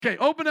Okay,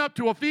 open up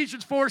to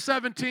Ephesians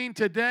 4:17.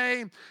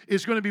 Today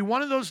is going to be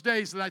one of those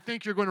days that I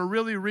think you're going to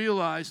really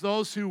realize,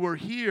 those who were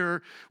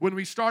here when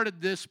we started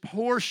this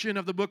portion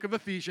of the book of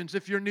Ephesians.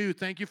 If you're new,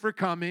 thank you for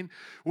coming.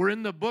 We're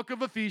in the book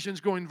of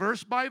Ephesians going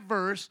verse by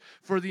verse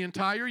for the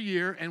entire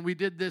year, and we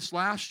did this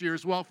last year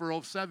as well for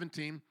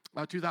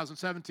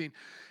 2017.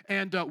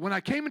 And when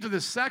I came into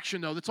this section,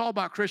 though, that's all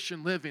about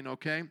Christian living,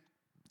 okay?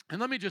 And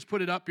let me just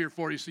put it up here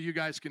for you so you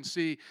guys can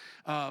see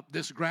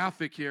this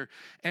graphic here.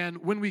 And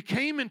when we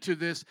came into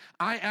this,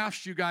 I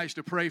asked you guys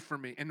to pray for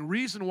me. And the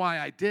reason why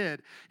I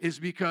did is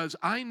because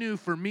I knew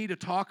for me to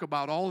talk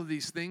about all of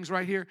these things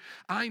right here,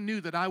 I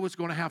knew that I was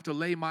going to have to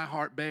lay my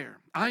heart bare.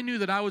 I knew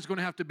that I was going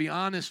to have to be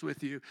honest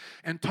with you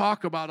and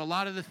talk about a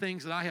lot of the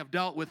things that I have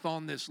dealt with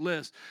on this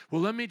list.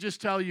 Well, let me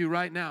just tell you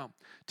right now,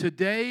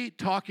 today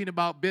talking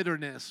about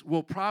bitterness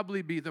will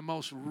probably be the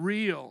most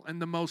real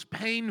and the most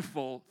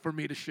painful for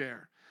me to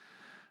share.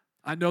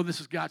 I know this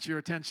has got your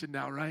attention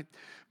now, right?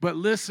 But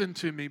listen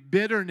to me.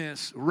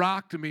 Bitterness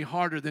rocked me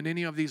harder than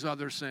any of these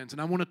other sins. And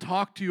I want to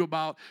talk to you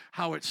about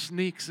how it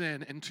sneaks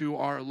into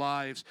our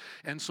lives.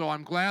 And so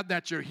I'm glad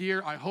that you're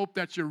here. I hope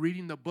that you're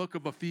reading the book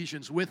of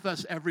Ephesians with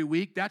us every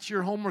week. That's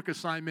your homework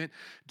assignment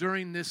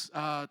during this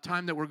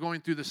time that we're going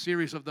through the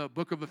series of the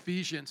book of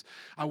Ephesians.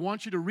 I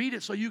want you to read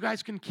it so you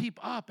guys can keep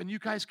up and you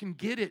guys can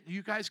get it.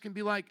 You guys can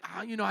be like,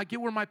 I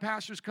get where my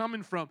pastor's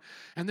coming from.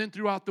 And then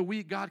throughout the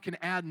week, God can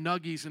add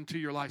nuggies into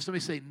your life. Somebody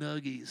say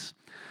nuggies.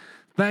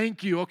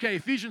 Thank you. Okay,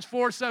 Ephesians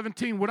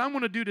 4:17. What I'm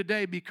going to do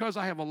today, because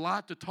I have a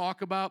lot to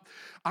talk about,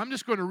 I'm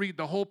just going to read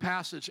the whole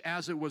passage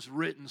as it was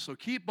written. So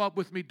keep up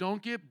with me.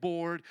 Don't get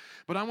bored.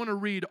 But I want to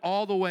read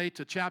all the way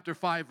to chapter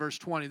 5, verse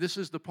 20. This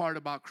is the part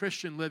about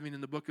Christian living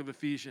in the book of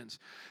Ephesians.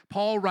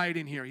 Paul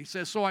writing here, he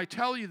says, "So I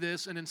tell you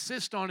this and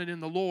insist on it in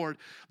the Lord,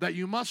 that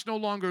you must no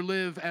longer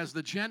live as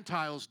the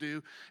Gentiles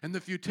do in the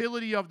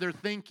futility of their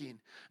thinking.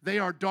 They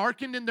are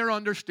darkened in their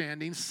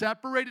understanding,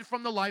 separated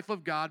from the life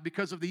of God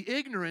because of the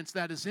ignorance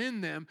that is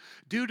in them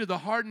due to the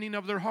hardening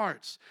of their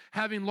hearts.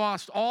 Having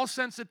lost all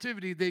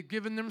sensitivity, they've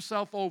given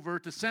themselves over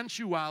to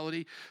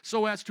sensuality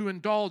so as to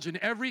indulge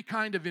in every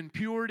kind of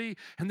impurity,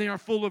 and they are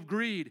full of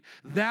greed.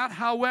 That,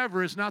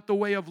 however, is not the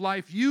way of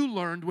life you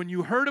learned when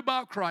you heard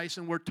about Christ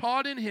and were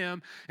taught in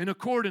Him in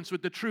accordance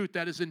with the truth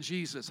that is in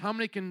Jesus." How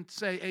many can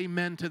say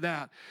amen to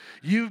that?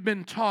 You've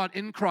been taught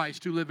in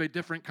Christ to live a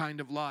different kind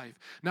of life.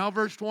 Now,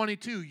 verse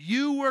 22,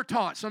 you were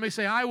taught. Somebody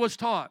say, I was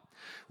taught.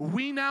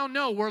 We now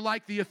know we're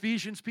like the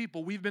Ephesians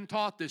people. We've been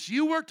taught this.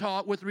 You were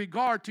taught with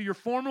regard to your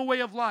former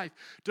way of life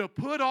to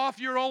put off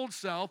your old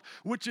self,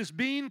 which is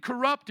being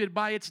corrupted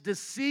by its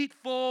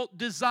deceitful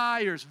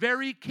desires.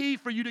 Very key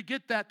for you to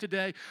get that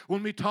today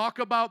when we talk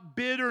about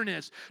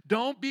bitterness.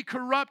 Don't be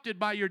corrupted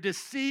by your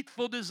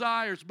deceitful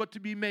desires, but to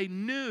be made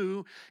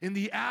new in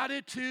the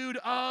attitude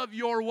of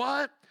your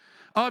what?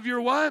 Of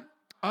your what?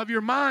 Of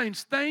your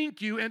minds,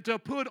 thank you, and to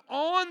put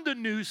on the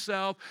new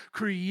self,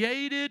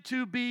 created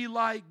to be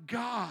like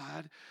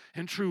God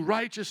in true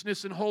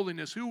righteousness and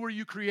holiness. Who were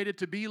you created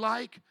to be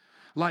like?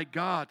 Like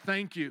God,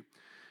 thank you.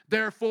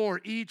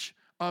 Therefore, each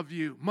of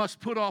you must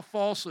put off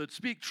falsehood.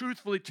 Speak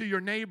truthfully to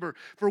your neighbor,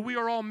 for we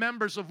are all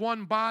members of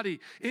one body.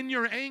 In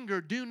your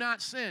anger, do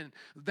not sin.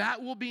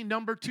 That will be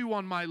number 2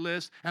 on my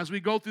list as we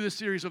go through this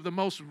series of the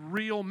most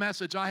real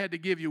message I had to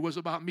give you was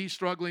about me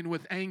struggling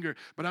with anger.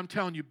 But I'm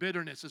telling you,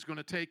 bitterness is going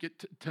to take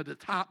it to the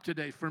top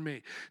today for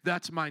me.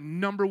 That's my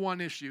number 1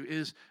 issue,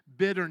 is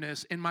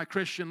bitterness in my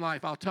Christian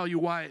life. I'll tell you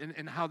why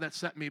and how that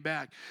set me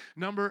back.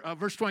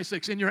 Verse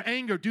 26, in your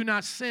anger, do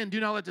not sin. Do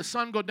not let the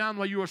sun go down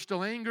while you are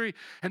still angry,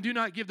 and do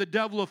not give the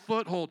devil a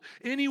foothold.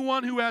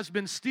 Anyone who has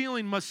been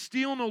stealing must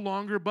steal no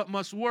longer, but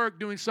must work,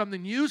 doing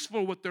something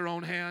useful with their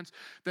own hands,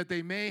 that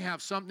they may have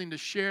something to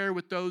share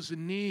with those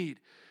in need.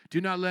 Do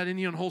not let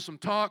any unwholesome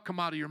talk come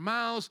out of your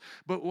mouths,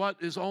 but what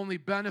is only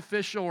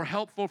beneficial or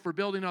helpful for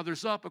building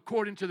others up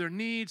according to their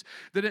needs,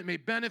 that it may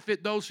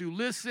benefit those who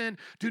listen.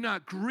 Do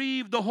not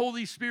grieve the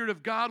Holy Spirit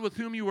of God, with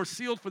whom you are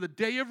sealed for the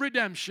day of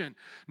redemption.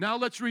 Now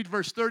let's read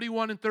verse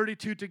 31 and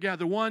 32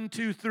 together. 1,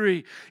 2,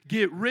 3.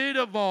 Get rid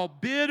of all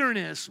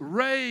bitterness,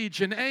 rage,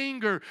 and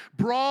anger,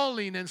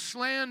 brawling and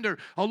slander,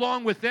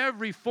 along with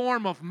every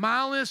form of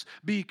malice.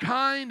 Be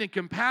kind and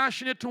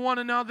compassionate to one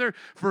another,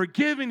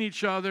 forgiving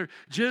each other,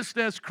 just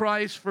as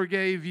Christ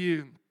forgave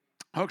you.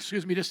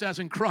 Just as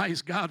in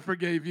Christ, God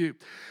forgave you.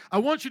 I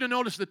want you to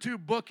notice the 2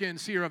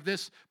 bookends here of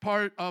this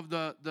part of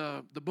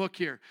the book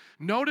here.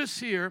 Notice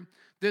here,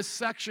 this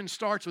section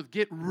starts with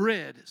get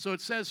rid. So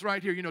it says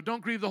right here,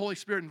 don't grieve the Holy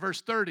Spirit in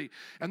verse 30.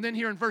 And then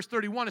here in verse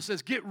 31, it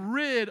says get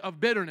rid of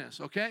bitterness,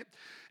 okay?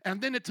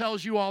 And then it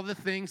tells you all the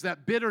things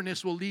that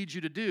bitterness will lead you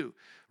to do.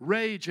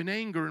 Rage and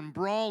anger and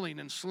brawling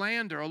and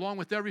slander, along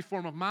with every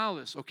form of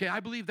malice. Okay, I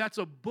believe that's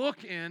a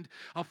bookend,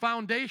 a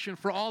foundation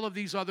for all of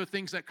these other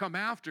things that come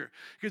after.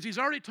 Because he's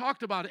already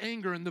talked about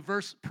anger in the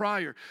verse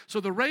prior. So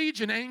the rage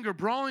and anger,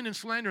 brawling and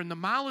slander, and the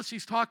malice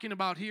he's talking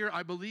about here,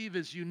 I believe,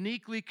 is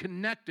uniquely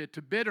connected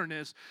to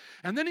bitterness.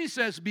 And then he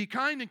says, be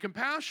kind and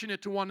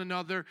compassionate to one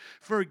another,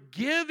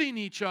 forgiving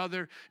each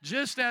other,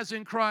 just as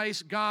in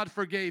Christ God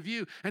forgave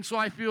you. And so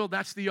I feel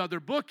that's the the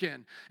other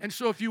bookend. And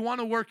so if you want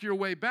to work your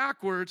way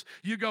backwards,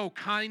 you go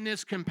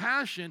kindness,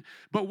 compassion.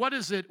 But what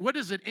does it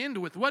end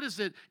with? What does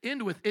it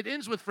end with? It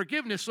ends with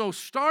forgiveness. So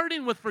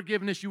starting with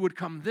forgiveness, you would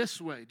come this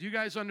way. Do you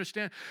guys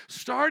understand?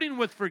 Starting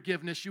with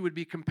forgiveness, you would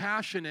be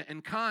compassionate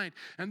and kind,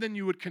 and then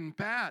you would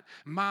combat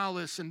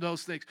malice and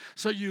those things.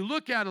 So you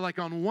look at it like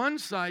on one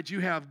side, you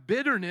have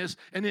bitterness,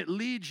 and it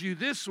leads you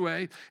this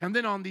way. And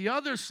then on the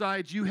other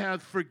side, you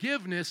have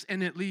forgiveness,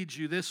 and it leads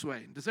you this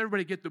way. Does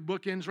everybody get the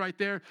bookends right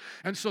there?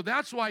 And so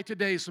that's why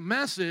today's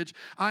message,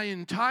 I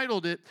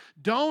entitled it,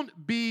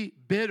 Don't Be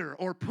Bitter,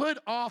 or put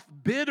off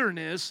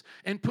bitterness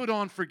and put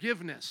on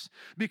forgiveness.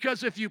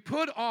 Because if you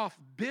put off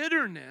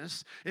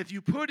bitterness, if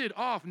you put it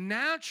off,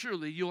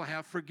 naturally you'll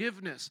have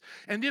forgiveness.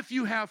 And if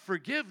you have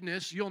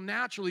forgiveness, you'll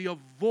naturally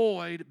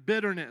avoid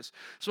bitterness.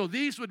 So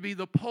these would be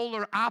the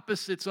polar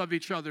opposites of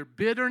each other.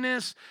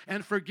 Bitterness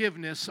and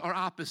forgiveness are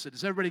opposite.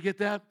 Does everybody get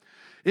that?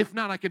 If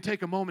not, I can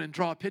take a moment and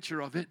draw a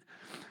picture of it,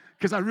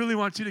 because I really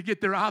want you to get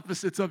their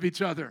opposites of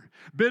each other.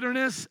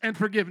 Bitterness and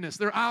forgiveness,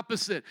 they're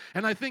opposite.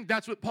 And I think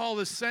that's what Paul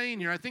is saying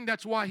here. I think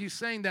that's why he's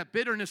saying that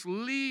bitterness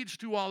leads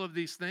to all of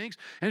these things,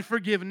 and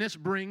forgiveness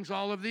brings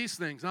all of these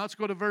things. Now let's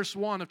go to verse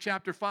 1 of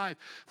chapter 5.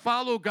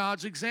 Follow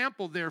God's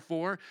example,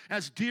 therefore,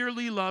 as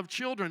dearly loved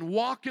children.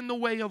 Walk in the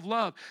way of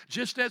love,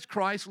 just as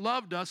Christ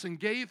loved us and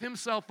gave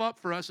himself up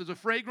for us as a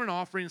fragrant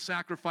offering and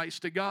sacrifice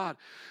to God.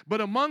 But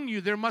among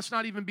you there must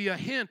not even be a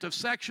hint of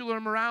sexual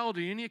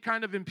immorality, any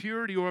kind of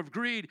impurity or of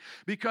greed,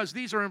 because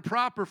these are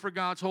improper for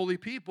God's holy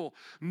people.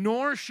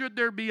 Nor should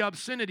there be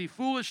obscenity,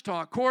 foolish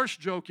talk, coarse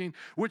joking,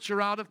 which are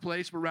out of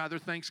place, but rather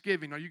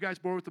thanksgiving. Are you guys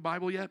bored with the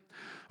Bible yet?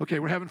 Okay,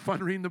 we're having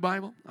fun reading the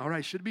Bible? All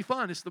right, should be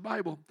fun. It's the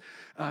Bible.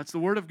 It's the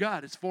Word of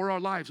God. It's for our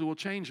lives. It will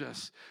change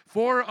us.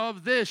 For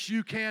of this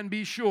you can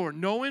be sure.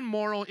 No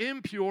immoral,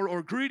 impure,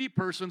 or greedy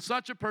person,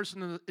 such a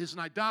person is an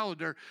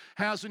idolater,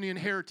 has any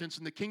inheritance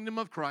in the kingdom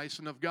of Christ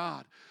and of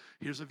God.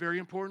 Here's a very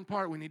important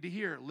part we need to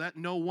hear. Let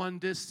no one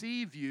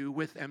deceive you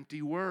with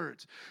empty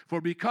words. For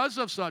because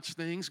of such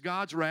things,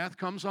 God's wrath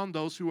comes on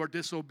those who are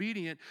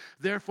disobedient.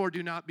 Therefore,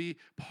 do not be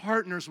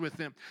partners with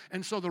them.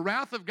 And so the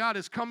wrath of God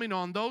is coming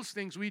on those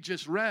things we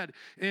just read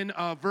in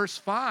verse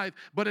 5.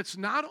 But it's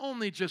not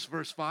only just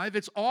verse 5.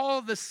 It's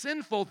all the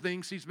sinful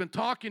things he's been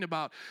talking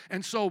about.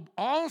 And so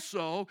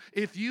also,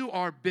 if you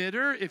are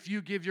bitter, if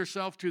you give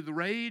yourself to the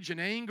rage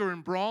and anger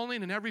and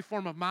brawling and every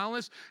form of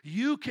malice,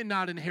 you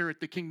cannot inherit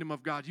the kingdom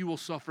of God. You will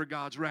suffer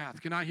God's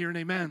wrath. Can I hear an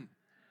amen?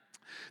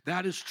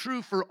 That is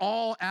true for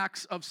all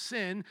acts of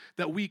sin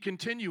that we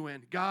continue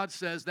in. God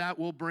says that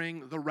will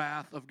bring the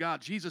wrath of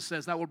God. Jesus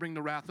says that will bring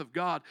the wrath of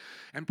God.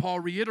 And Paul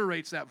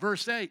reiterates that.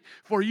 Verse 8,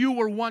 for you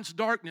were once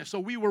darkness, so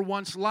we were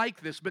once like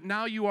this, but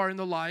now you are in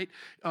the light,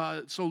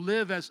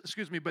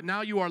 but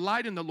now you are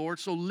light in the Lord,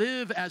 so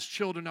live as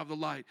children of the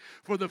light.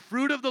 For the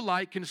fruit of the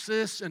light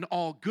consists in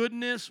all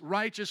goodness,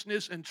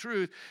 righteousness, and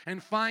truth,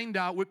 and find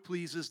out what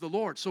pleases the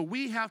Lord. So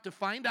we have to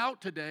find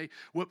out today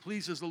what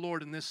pleases the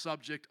Lord in this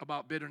subject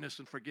about bitterness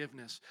and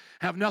forgiveness.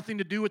 Have nothing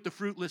to do with the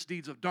fruitless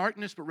deeds of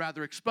darkness, but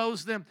rather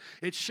expose them.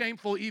 It's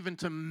shameful even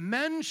to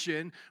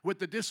mention what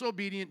the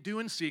disobedient do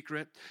in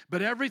secret,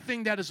 but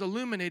everything that is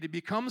illuminated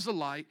becomes a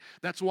light.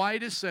 That's why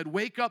it is said,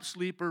 wake up,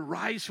 sleeper,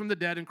 rise from the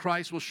dead, and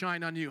Christ will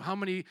shine on you. How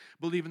many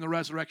believe in the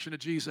resurrection of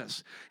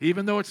Jesus?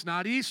 Even though it's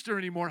not Easter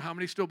anymore, how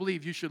many still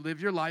believe you should live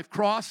your life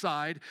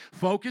cross-eyed,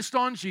 focused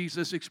on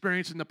Jesus,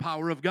 experiencing the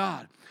power of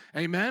God?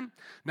 Amen?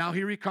 Now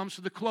here he comes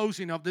to the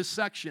closing of this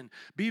section.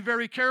 Be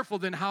very careful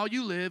then how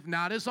you live,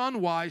 not as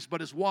unwise,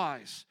 but as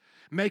wise,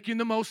 making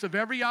the most of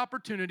every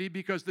opportunity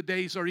because the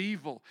days are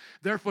evil.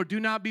 Therefore, do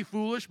not be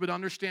foolish, but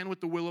understand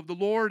what the will of the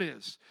Lord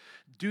is.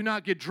 Do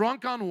not get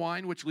drunk on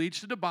wine, which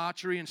leads to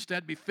debauchery.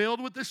 Instead, be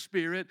filled with the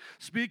Spirit,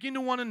 speaking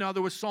to one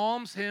another with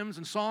psalms, hymns,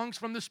 and songs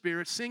from the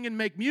Spirit. Sing and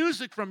make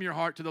music from your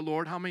heart to the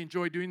Lord. How many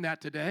enjoy doing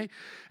that today?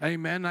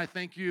 Amen. I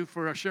thank you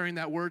for sharing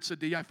that word,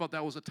 Sadi. I felt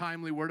that was a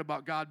timely word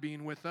about God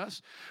being with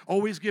us.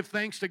 Always give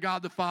thanks to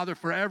God the Father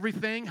for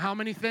everything. How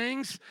many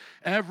things?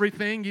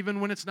 Everything. Even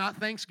when it's not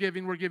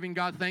Thanksgiving, we're giving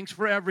God thanks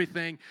for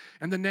everything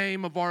in the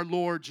name of our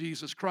Lord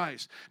Jesus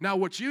Christ. Now,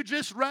 what you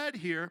just read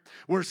here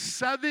were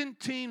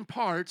 17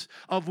 parts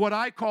of what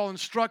I call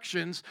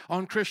instructions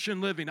on Christian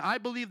living. I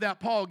believe that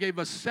Paul gave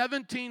us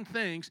 17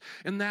 things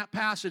in that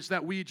passage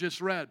that we just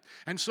read.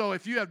 And so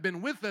if you have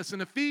been with us in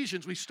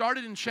Ephesians, we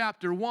started in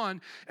chapter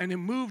 1 and it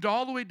moved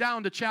all the way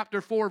down to chapter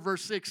 4,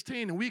 verse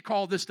 16, and we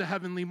call this the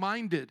heavenly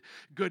minded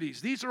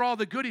goodies. These are all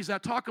the goodies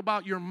that talk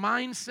about your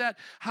mindset,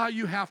 how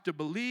you have to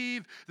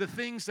believe, the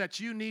things that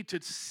you need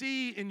to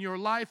see in your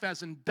life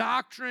as in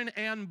doctrine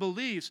and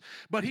beliefs.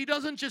 But he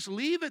doesn't just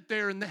leave it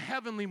there in the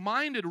heavenly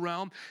minded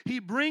realm. He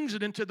brings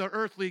it into the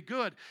earthly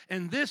good.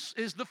 And this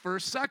is the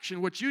first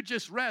section. What you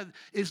just read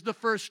is the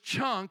first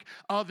chunk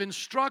of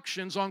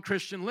instructions on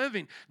Christian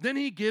living. Then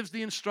he gives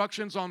the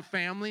instructions on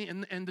family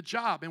and the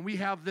job. And we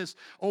have this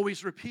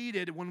always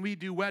repeated when we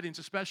do weddings,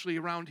 especially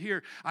around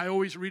here. I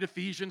always read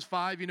Ephesians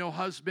 5,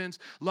 husbands,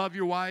 love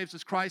your wives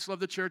as Christ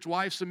loved the church.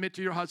 Wives, submit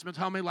to your husbands.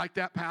 How many like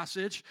that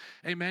passage?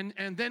 Amen.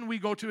 And then we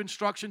go to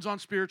instructions sections on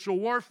spiritual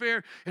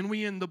warfare, and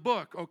we end the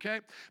book,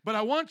 okay? But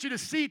I want you to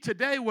see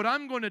today what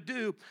I'm going to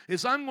do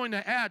is I'm going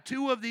to add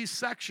 2 of these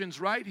sections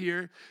right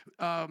here,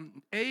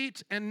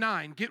 8 and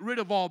 9. Get rid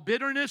of all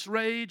bitterness,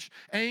 rage,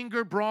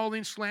 anger,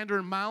 brawling, slander,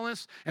 and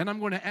malice, and I'm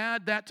going to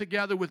add that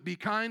together with be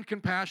kind,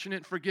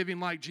 compassionate, forgiving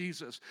like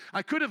Jesus.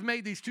 I could have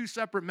made these 2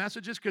 separate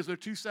messages because they're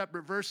 2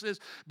 separate verses,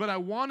 but I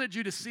wanted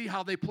you to see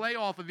how they play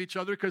off of each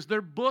other because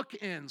they're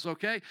bookends,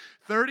 okay?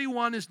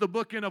 31 is the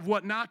bookend of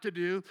what not to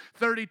do.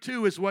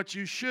 32 is what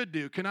you should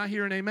do. Can I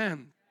hear an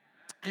amen?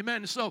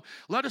 Amen. So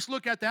let us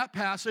look at that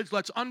passage.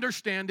 Let's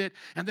understand it.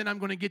 And then I'm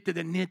going to get to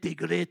the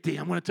nitty-gritty.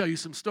 I'm going to tell you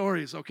some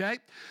stories, okay?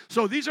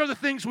 So these are the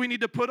things we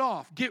need to put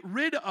off, get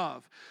rid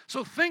of.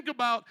 So think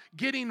about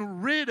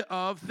getting rid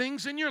of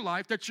things in your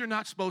life that you're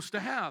not supposed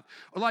to have.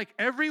 Like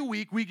every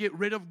week we get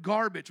rid of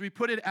garbage. We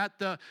put it at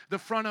the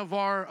front of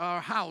our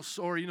house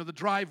or, the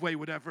driveway,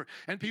 whatever,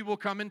 and people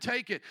come and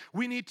take it.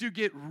 We need to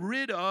get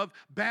rid of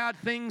bad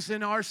things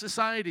in our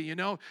society,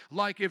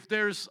 like if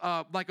there's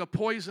like a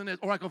poison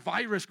or like a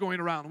virus going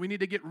around. We need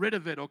to get rid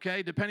of it,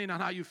 okay? Depending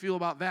on how you feel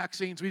about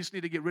vaccines, we just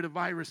need to get rid of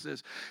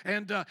viruses.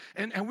 And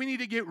we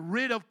need to get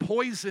rid of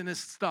poisonous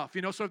stuff,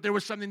 So if there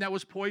was something that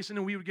was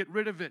poison, we would get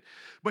rid of it.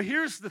 But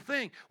here's the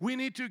thing. We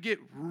need to get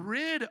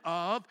rid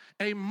of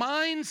a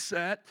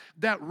mindset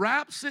that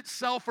wraps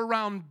itself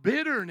around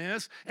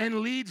bitterness and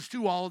leads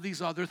to all of these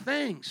other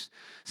things.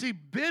 See,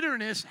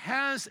 bitterness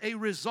has a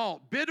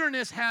result.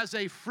 Bitterness has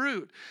a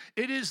fruit.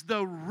 It is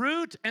the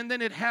root, and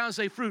then it has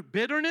a fruit.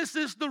 Bitterness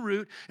is the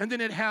root, and then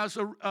it has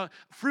a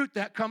fruit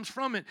that comes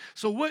from it.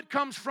 So what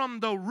comes from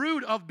the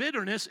root of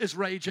bitterness is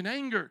rage and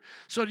anger.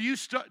 So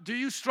do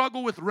you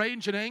struggle with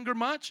rage and anger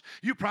much?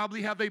 You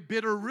probably have a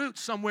bitter root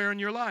somewhere in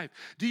your life.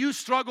 Do you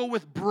struggle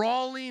with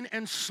brawling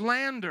and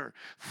slander,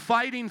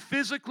 fighting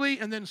physically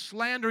and then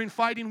slandering,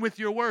 fighting with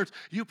your words?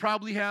 You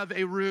probably have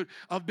a root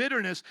of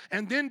bitterness.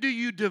 And then do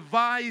you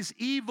devise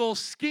evil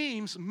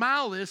schemes,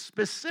 malice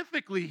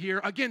specifically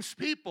here against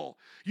people?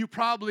 You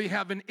probably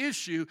have an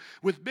issue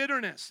with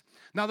bitterness.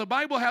 Now, the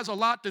Bible has a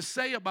lot to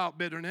say about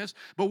bitterness,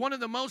 but one of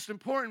the most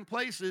important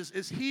places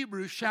is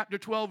Hebrews chapter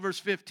 12, verse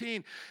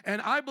 15.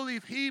 And I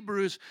believe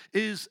Hebrews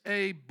is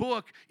a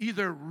book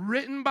either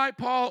written by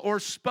Paul or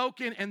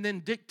spoken and then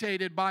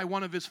dictated by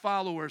one of his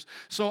followers.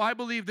 So I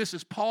believe this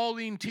is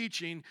Pauline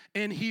teaching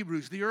in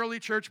Hebrews. The early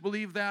church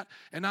believed that,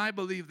 and I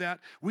believe that.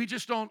 We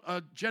just don't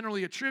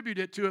generally attribute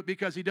it to it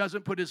because he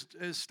doesn't put his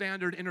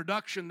standard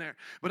introduction there.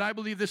 But I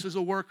believe this is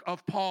a work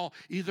of Paul,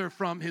 either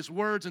from his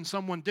words and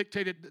someone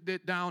dictated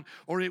it down,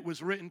 or it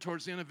was written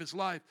towards the end of his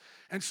life.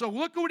 And so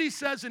look at what he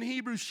says in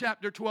Hebrews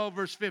chapter 12,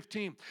 verse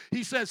 15.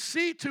 He says,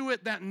 see to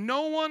it that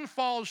no one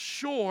falls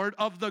short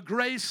of the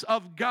grace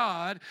of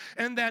God,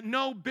 and that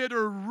no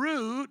bitter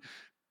root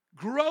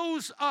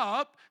grows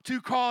up to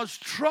cause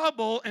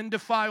trouble and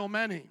defile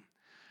many.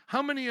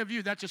 How many of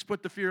you, that just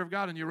put the fear of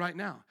God in you right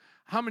now?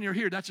 How many are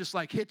here, that just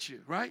like hits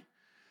you, right?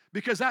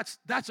 Because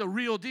that's a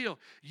real deal.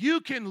 You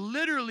can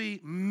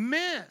literally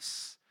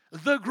miss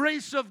the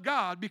grace of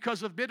God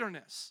because of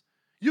bitterness.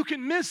 You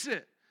can miss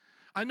it.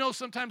 I know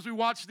sometimes we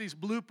watch these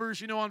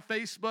bloopers, on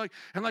Facebook,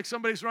 and like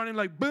somebody's running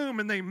like boom,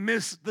 and they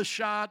miss the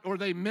shot or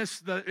they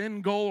miss the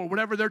end goal or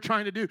whatever they're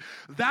trying to do.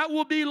 That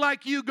will be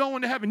like you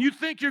going to heaven. You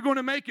think you're going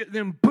to make it,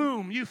 then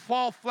boom, you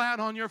fall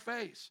flat on your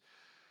face.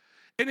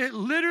 And it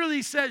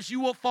literally says you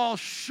will fall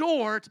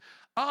short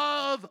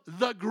of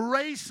the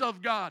grace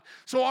of God.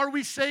 So are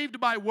we saved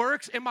by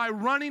works? Am I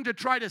running to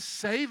try to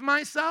save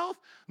myself?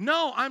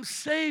 No, I'm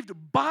saved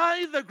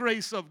by the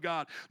grace of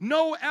God.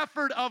 No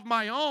effort of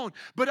my own,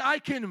 but I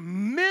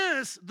can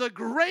miss the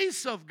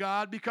grace of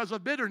God because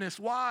of bitterness.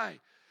 Why?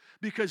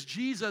 Because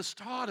Jesus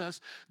taught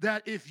us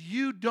that if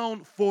you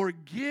don't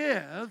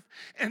forgive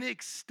and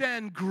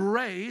extend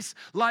grace,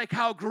 like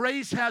how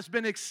grace has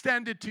been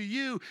extended to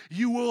you,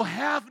 you will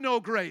have no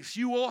grace.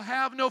 You will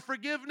have no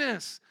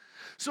forgiveness.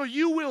 So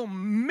you will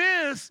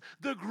miss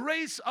the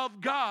grace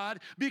of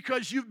God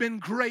because you've been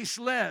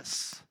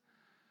graceless.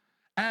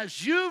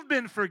 As you've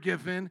been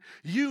forgiven,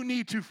 you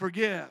need to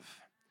forgive.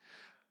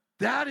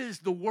 That is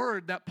the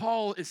word that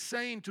Paul is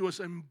saying to us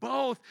in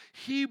both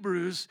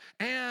Hebrews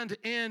and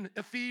in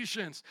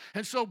Ephesians.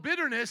 And so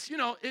bitterness,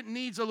 it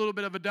needs a little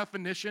bit of a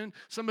definition.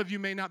 Some of you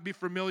may not be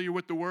familiar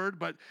with the word,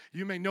 but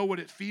you may know what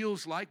it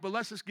feels like. But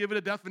let's just give it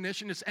a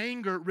definition. It's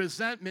anger,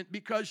 resentment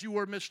because you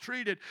were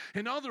mistreated.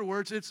 In other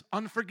words, it's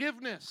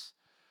unforgiveness.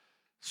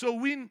 So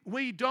when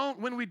we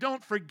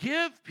don't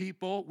forgive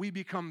people, we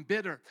become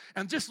bitter.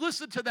 And just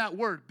listen to that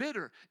word,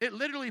 bitter. It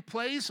literally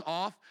plays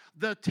off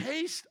the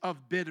taste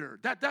of bitter.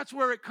 That's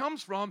where it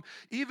comes from,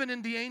 even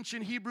in the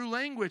ancient Hebrew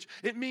language.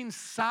 It means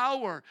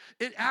sour.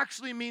 It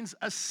actually means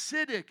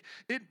acidic.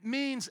 It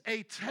means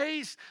a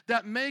taste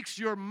that makes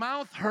your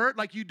mouth hurt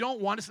like you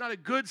don't want. It's not a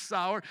good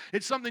sour.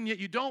 It's something that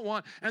you don't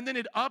want. And then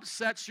it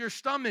upsets your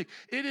stomach.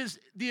 It is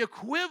the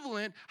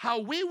equivalent, how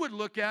we would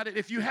look at it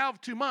if you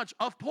have too much,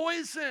 of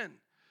poison.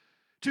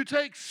 To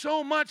take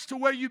so much to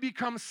where you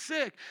become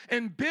sick.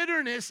 And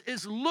bitterness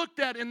is looked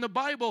at in the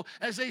Bible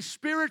as a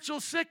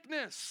spiritual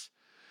sickness.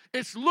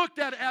 It's looked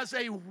at as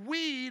a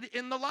weed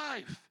in the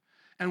life.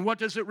 And what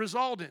does it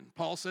result in?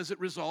 Paul says it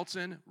results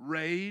in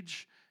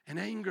rage and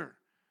anger.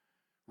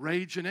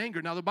 Rage and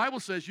anger. Now, the Bible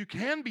says you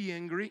can be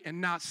angry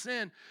and not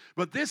sin,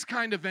 but this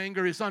kind of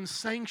anger is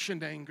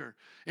unsanctioned anger.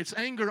 It's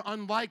anger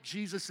unlike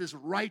Jesus'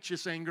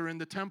 righteous anger in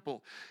the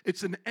temple.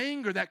 It's an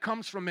anger that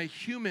comes from a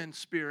human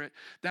spirit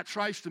that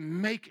tries to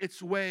make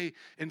its way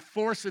and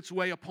force its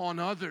way upon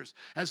others.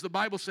 As the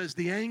Bible says,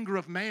 the anger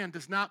of man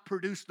does not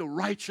produce the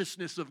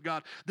righteousness of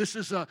God. This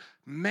is a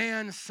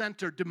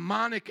man-centered,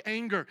 demonic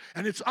anger,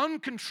 and it's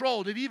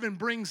uncontrolled. It even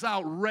brings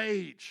out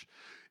rage.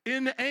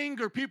 In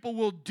anger, people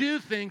will do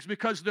things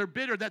because they're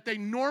bitter that they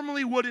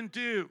normally wouldn't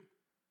do.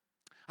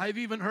 I've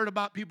even heard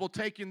about people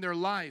taking their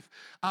life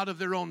out of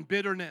their own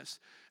bitterness.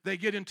 They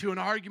get into an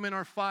argument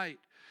or fight.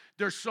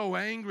 They're so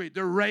angry,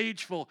 they're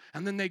rageful,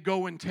 and then they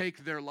go and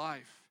take their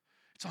life.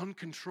 It's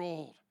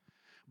uncontrolled.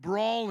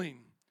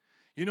 Brawling.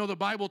 You know, the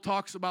Bible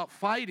talks about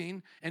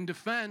fighting and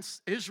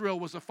defense. Israel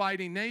was a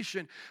fighting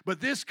nation. But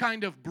this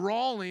kind of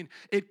brawling,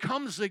 it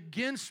comes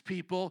against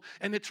people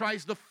and it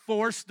tries to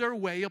force their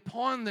way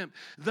upon them.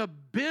 The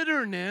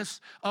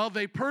bitterness of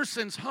a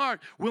person's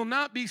heart will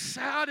not be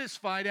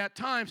satisfied at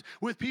times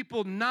with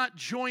people not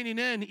joining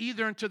in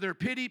either into their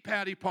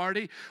pity-patty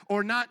party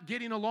or not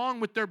getting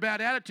along with their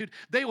bad attitude.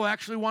 They will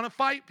actually want to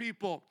fight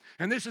people.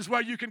 And this is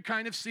where you can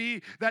kind of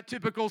see that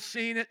typical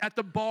scene at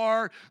the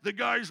bar. The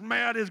guy's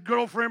mad, his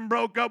girlfriend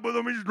broke up with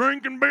him, he's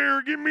drinking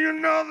beer, give me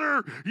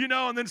another,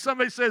 and then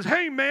somebody says,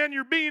 hey man,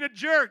 you're being a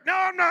jerk. No,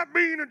 I'm not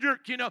being a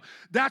jerk.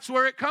 That's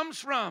where it comes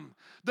from,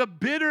 the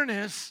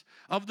bitterness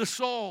of the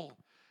soul.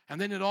 And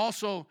then it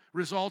also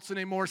results in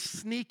a more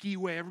sneaky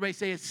way. Everybody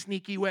say a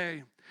sneaky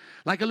way.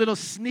 Like a little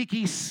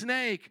sneaky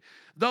snake.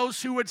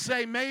 Those who would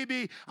say,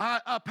 maybe,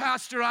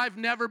 Pastor, I've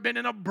never been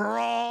in a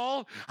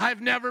brawl.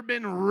 I've never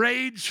been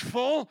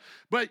rageful.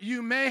 But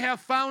you may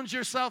have found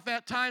yourself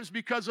at times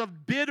because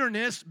of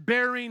bitterness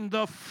bearing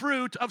the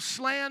fruit of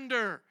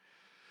slander.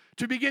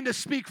 To begin to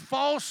speak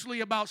falsely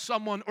about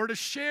someone or to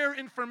share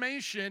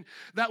information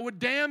that would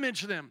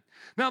damage them.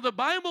 Now, the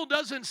Bible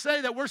doesn't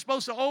say that we're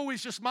supposed to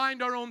always just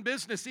mind our own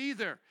business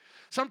either.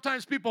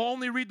 Sometimes people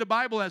only read the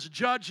Bible as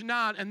judge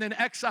not and then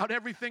X out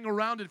everything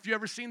around it. If you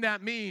ever seen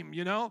that meme,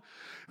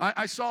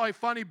 I saw a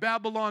funny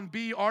Babylon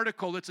Bee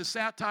article. It's a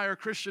satire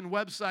Christian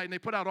website, and they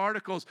put out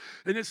articles,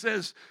 and it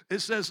says,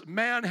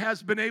 man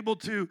has been able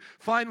to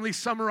finally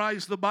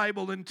summarize the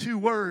Bible in 2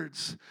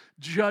 words,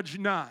 judge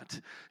not.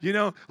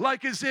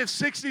 Like as if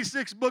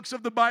 66 books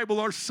of the Bible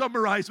are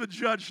summarized with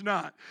judge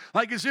not.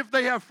 Like as if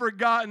they have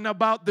forgotten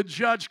about the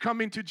judge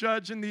coming to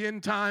judge in the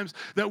end times,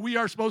 that we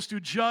are supposed to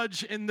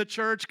judge in the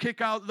church, kick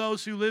out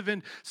those who live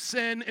in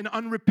sin and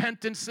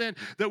unrepentant sin,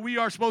 that we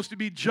are supposed to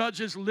be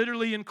judges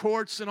literally in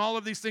courts and all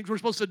of these things. We're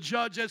supposed to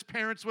judge as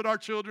parents what our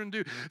children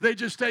do. They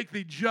just take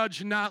the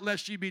judge not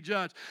lest ye be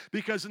judged,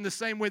 because in the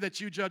same way that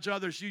you judge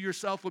others, you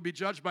yourself will be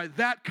judged by.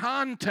 That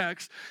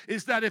context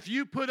is that if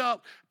you put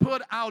out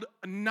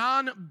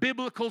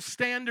non-biblical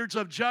standards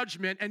of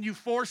judgment and you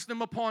force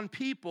them upon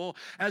people,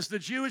 as the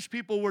Jewish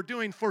people were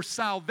doing for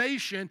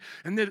salvation,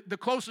 and the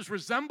closest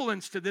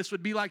resemblance to this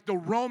would be like the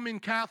Roman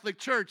Catholic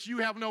Church, you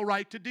have no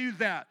right to do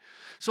that.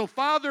 So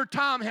Father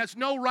Tom has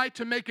no right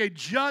to make a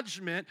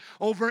judgment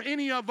over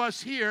any of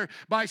us here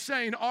by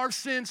saying our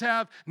sins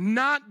have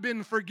not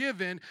been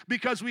forgiven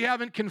because we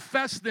haven't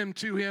confessed them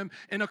to him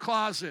in a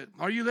closet.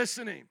 Are you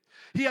listening?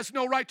 He has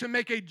no right to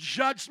make a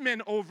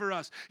judgment over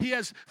us.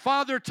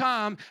 Father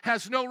Tom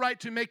has no right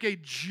to make a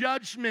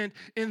judgment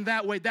in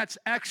that way. That's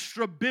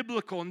extra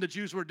biblical, and the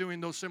Jews were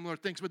doing those similar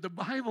things. But the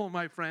Bible,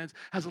 my friends,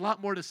 has a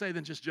lot more to say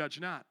than just judge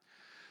not.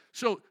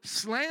 So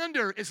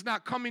slander is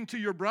not coming to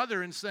your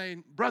brother and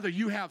saying, brother,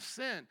 you have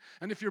sin.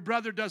 And if your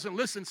brother doesn't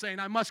listen, saying,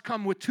 I must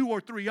come with 2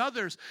 or 3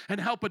 others and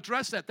help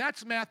address that.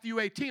 That's Matthew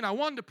 18. I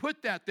wanted to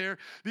put that there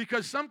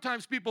because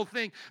sometimes people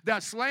think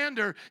that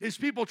slander is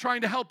people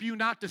trying to help you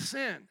not to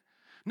sin.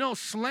 No,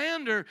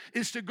 slander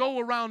is to go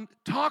around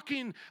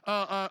talking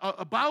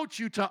about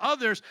you to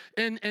others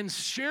and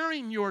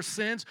sharing your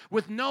sins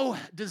with no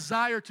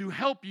desire to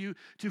help you,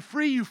 to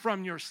free you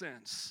from your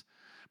sins.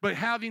 But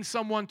having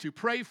someone to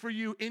pray for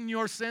you in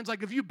your sins,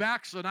 like if you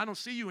backslid, I don't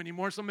see you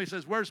anymore. Somebody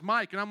says, where's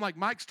Mike? And I'm like,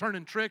 Mike's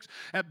turning tricks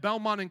at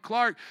Belmont and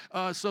Clark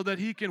so that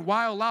he can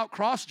while out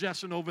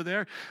cross-dressing over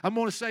there. I'm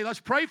going to say, let's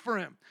pray for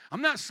him.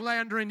 I'm not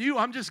slandering you.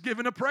 I'm just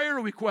giving a prayer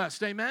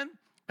request. Amen?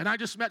 And I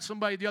just met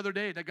somebody the other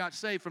day that got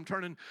saved from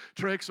turning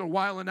tricks or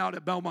whiling out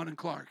at Belmont and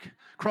Clark,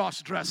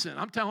 cross-dressing.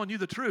 I'm telling you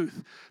the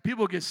truth.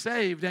 People get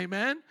saved,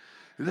 amen?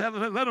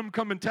 Let them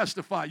come and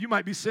testify. You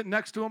might be sitting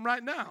next to them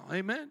right now,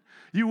 amen?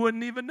 You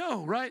wouldn't even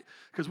know, right?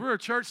 Because we're a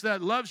church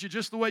that loves you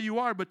just the way you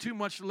are, but too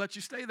much to let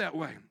you stay that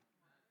way.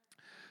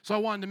 So I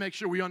wanted to make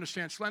sure we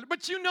understand slander.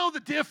 But you know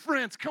the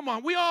difference. Come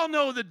on, we all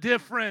know the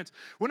difference.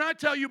 When I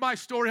tell you my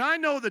story, I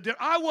know the difference.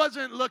 I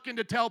wasn't looking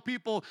to tell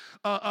people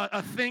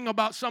a thing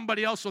about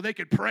somebody else so they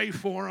could pray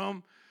for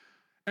them.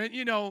 And,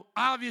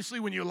 obviously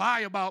when you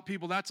lie about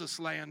people, that's a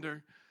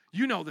slander.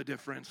 You know the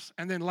difference.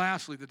 And then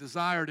lastly, the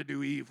desire to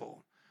do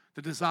evil.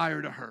 the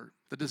desire to hurt,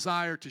 the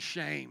desire to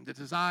shame, the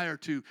desire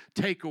to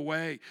take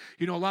away.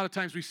 You know, a lot of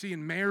times we see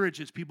in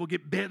marriages, people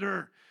get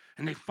bitter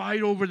and they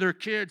fight over their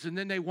kids, and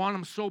then they want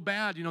them so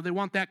bad. You know, they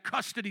want that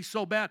custody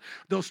so bad,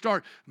 they'll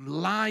start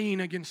lying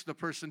against the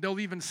person. They'll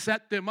even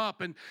set them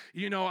up. And,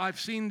 you know, I've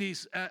seen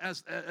these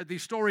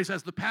stories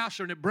as the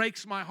pastor, and it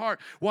breaks my heart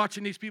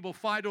watching these people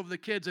fight over the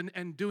kids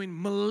and doing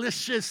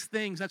malicious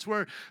things. That's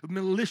where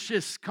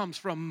malicious comes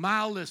from,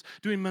 malice,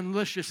 doing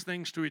malicious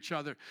things to each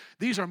other.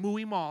 These are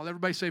muy mal.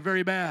 Everybody say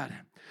very bad.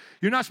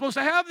 You're not supposed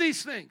to have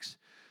these things.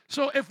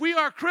 So if we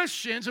are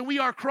Christians and we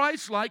are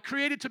Christ-like,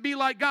 created to be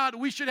like God,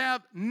 we should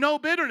have no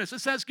bitterness. It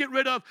says get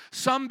rid of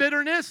some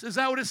bitterness. Is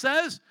that what it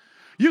says?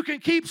 You can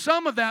keep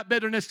some of that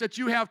bitterness that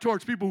you have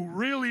towards people who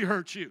really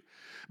hurt you,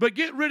 but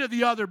get rid of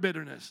the other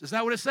bitterness. Is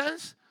that what it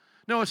says?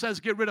 No, it says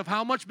get rid of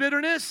how much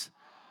bitterness?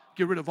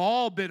 Get rid of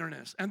all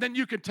bitterness. And then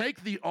you can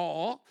take the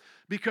all,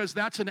 because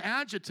that's an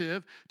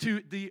adjective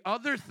to the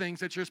other things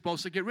that you're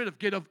supposed to get rid of.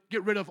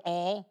 Get rid of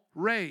all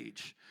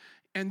rage.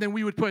 And then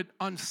we would put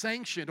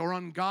unsanctioned or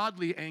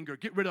ungodly anger.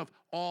 Get rid of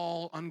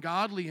all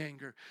ungodly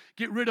anger.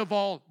 Get rid of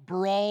all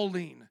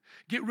brawling.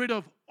 Get rid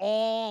of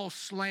all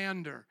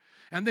slander.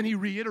 And then he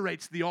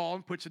reiterates the all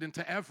and puts it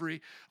into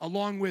every,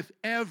 along with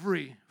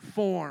every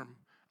form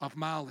of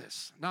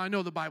malice. Now, I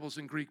know the Bible's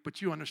in Greek, but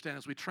you understand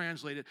as we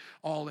translate it,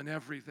 all and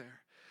every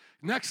there.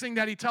 Next thing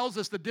that he tells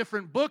us, the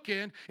different book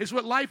in, is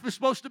what life is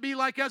supposed to be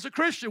like as a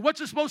Christian. What's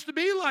it supposed to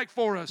be like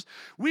for us?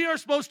 We are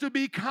supposed to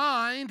be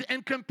kind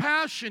and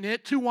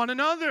compassionate to one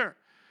another.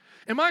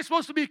 Am I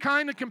supposed to be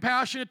kind and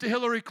compassionate to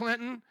Hillary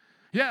Clinton?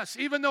 Yes,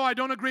 even though I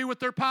don't agree with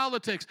their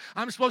politics,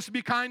 I'm supposed to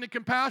be kind and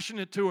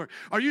compassionate to her.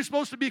 Are you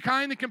supposed to be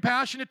kind and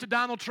compassionate to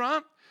Donald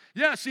Trump?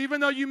 Yes,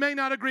 even though you may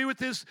not agree with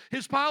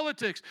his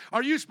politics.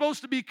 Are you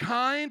supposed to be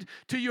kind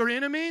to your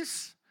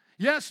enemies?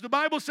 Yes, the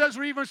Bible says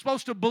we're even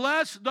supposed to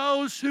bless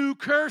those who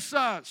curse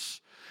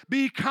us.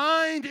 Be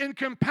kind and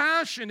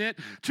compassionate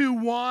to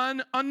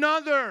one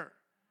another,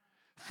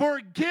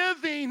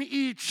 forgiving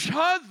each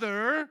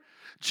other,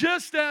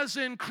 just as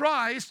in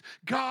Christ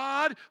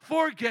God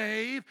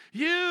forgave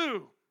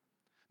you.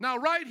 Now,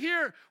 right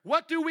here,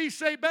 what do we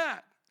say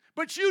bad?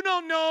 But you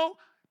don't know,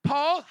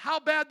 Paul, how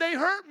bad they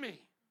hurt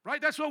me.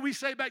 Right? That's what we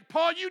say back.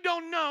 Paul, you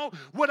don't know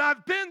what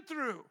I've been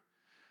through.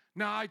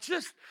 Now, I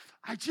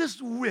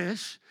just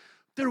wish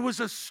there was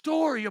a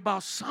story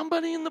about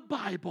somebody in the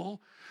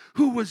Bible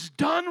who was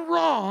done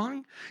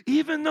wrong,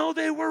 even though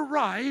they were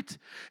right,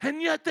 and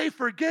yet they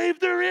forgave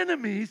their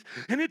enemies,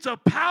 and it's a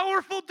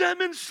powerful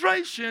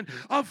demonstration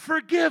of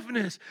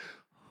forgiveness.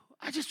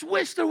 I just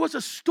wish there was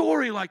a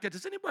story like that.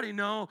 Does anybody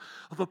know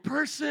of a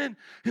person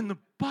in the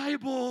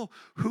Bible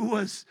who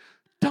was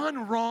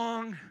done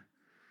wrong?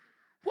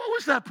 What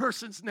was that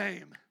person's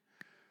name?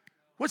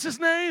 What's his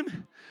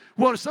name?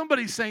 Well,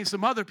 somebody's saying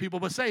some other people,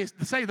 but say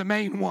the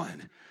main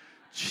one.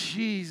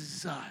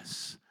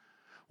 Jesus.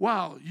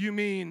 Wow, you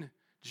mean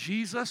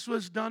Jesus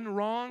was done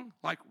wrong?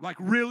 Like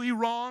really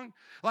wrong?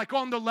 Like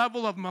on the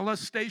level of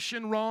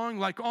molestation wrong?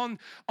 Like on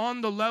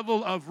the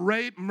level of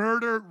rape,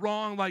 murder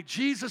wrong? Like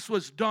Jesus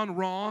was done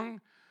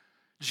wrong?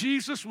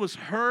 Jesus was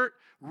hurt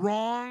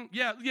wrong?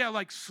 Yeah,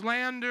 like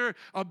slander,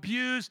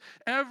 abuse,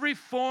 every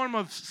form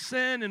of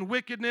sin and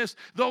wickedness,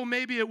 though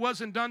maybe it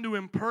wasn't done to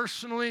him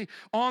personally.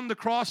 On the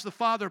cross, the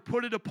Father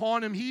put it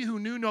upon him. He who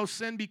knew no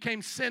sin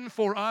became sin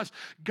for us.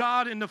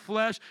 God in the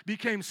flesh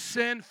became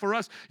sin for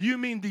us. You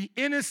mean the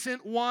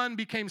innocent one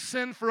became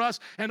sin for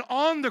us? And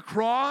on the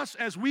cross,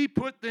 as we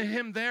put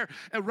him there,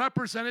 a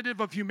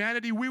representative of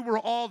humanity, we were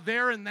all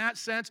there in that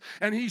sense.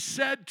 And he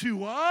said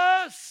to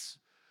us,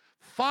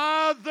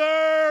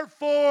 Father,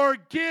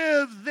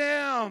 forgive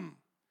them,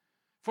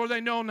 for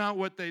they know not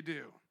what they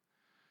do.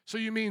 So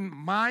you mean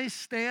my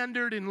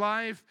standard in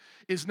life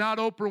is not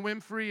Oprah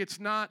Winfrey, it's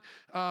not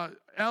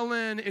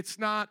Ellen, it's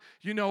not,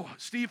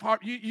 Steve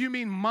Harvey. You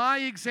mean my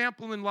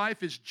example in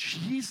life is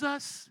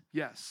Jesus?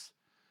 Yes,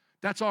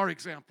 that's our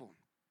example.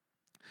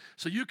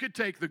 So you could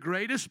take the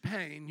greatest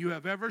pain you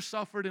have ever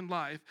suffered in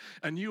life,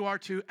 and you are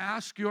to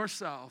ask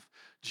yourself,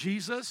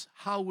 Jesus,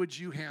 how would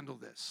you handle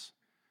this?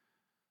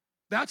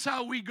 That's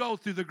how we go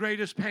through the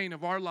greatest pain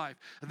of our life.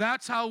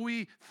 That's how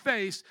we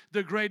face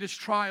the greatest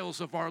trials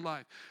of our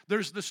life.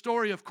 There's the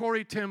story of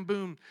Corrie ten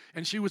Boom,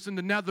 and she was in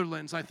the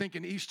Netherlands. I think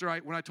in Easter,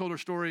 when I told her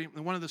story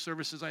in one of the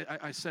services,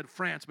 I said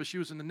France, but she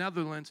was in the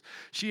Netherlands.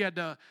 She had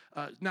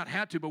not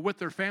had to, but with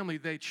their family,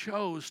 they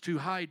chose to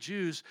hide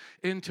Jews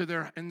in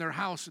their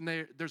house, and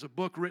there's a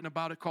book written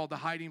about it called The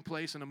Hiding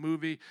Place, and a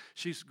movie.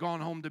 She's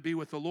gone home to be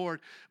with the Lord,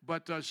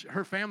 but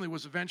her family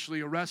was eventually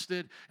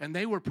arrested, and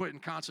they were put in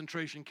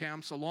concentration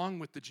camps along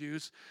with the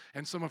Jews,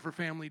 and some of her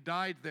family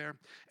died there.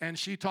 And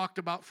she talked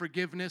about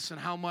forgiveness and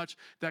how much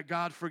that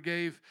God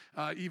forgave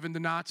even the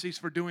Nazis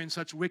for doing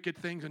such wicked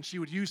things, and she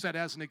would use that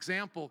as an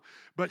example.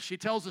 But she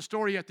tells a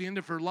story at the end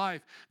of her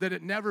life that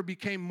it never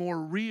became more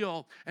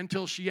real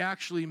until she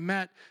actually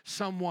met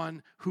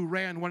someone who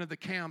ran one of the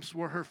camps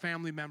where her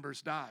family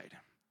members died.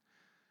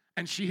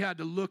 And she had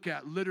to look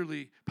at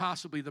literally,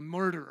 possibly the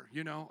murderer,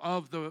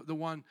 of the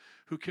one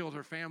who killed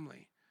her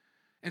family.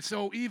 And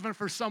so even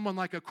for someone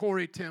like a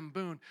Corey Ten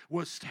Boom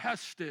was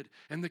tested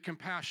in the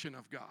compassion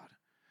of God.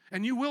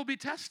 And you will be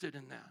tested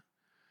in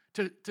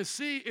that to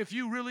see if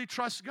you really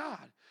trust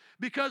God.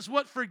 Because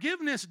what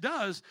forgiveness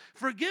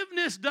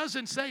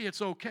doesn't say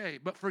it's okay,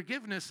 but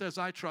forgiveness says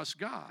I trust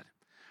God.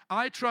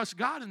 I trust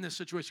God in this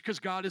situation because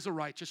God is a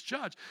righteous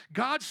judge.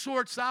 God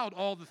sorts out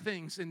all the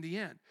things in the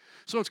end.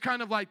 So it's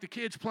kind of like the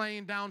kids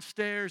playing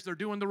downstairs. They're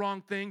doing the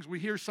wrong things. We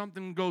hear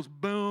something goes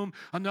boom.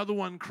 Another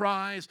one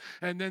cries.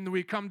 And then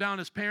we come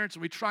down as parents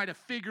and we try to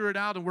figure it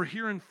out. And we're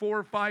hearing 4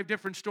 or 5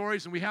 different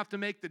stories. And we have to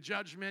make the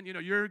judgment. You know,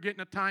 you're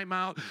getting a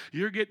timeout.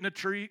 You're getting a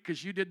treat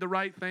because you did the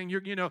right thing.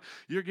 You're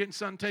getting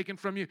something taken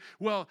from you.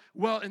 Well,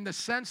 in the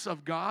sense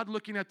of God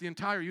looking at the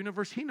entire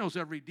universe, He knows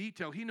every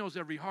detail. He knows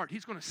every heart.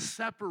 He's going to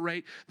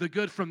separate the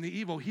good from the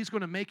evil. He's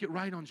going to make it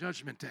right on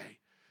Judgment Day.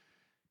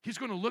 He's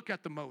going to look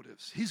at the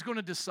motives. He's going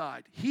to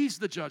decide. He's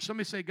the judge.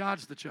 Somebody say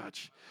God's the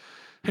judge.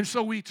 And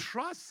so we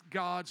trust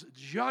God's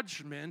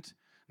judgment,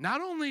 not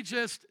only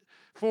just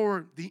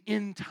for the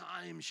end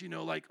times,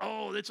 like,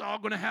 oh, it's all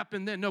going to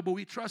happen then. No, but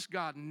we trust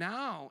God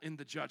now in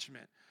the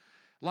judgment.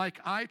 Like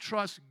I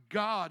trust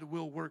God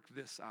will work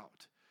this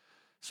out.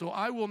 So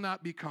I will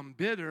not become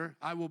bitter,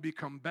 I will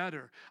become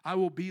better. I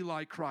will be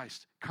like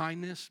Christ.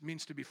 Kindness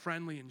means to be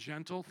friendly and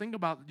gentle. Think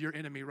about your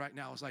enemy right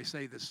now as I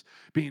say this,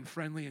 being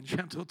friendly and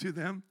gentle to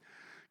them.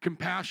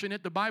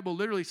 Compassionate. The Bible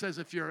literally says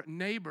if your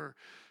neighbor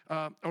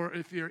or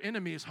if your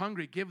enemy is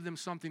hungry, give them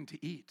something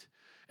to eat.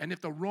 And if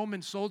the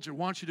Roman soldier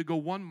wants you to go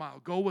 1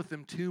 mile, go with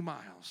them 2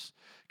 miles.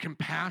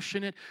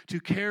 Compassionate, to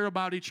care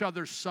about each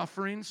other's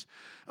sufferings,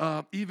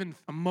 even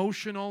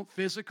emotional,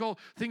 physical.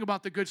 Think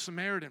about the Good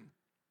Samaritan.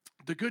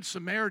 The Good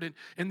Samaritan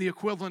in the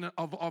equivalent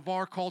of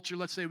our culture,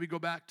 let's say we go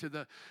back to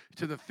the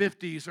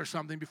 50s or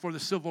something before the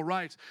civil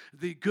rights,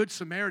 the Good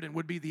Samaritan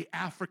would be the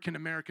African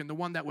American, the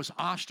one that was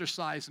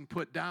ostracized and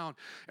put down.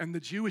 And the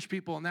Jewish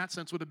people in that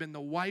sense would have been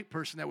the white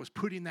person that was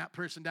putting that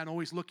person down,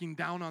 always looking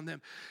down on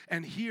them.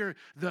 And here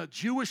the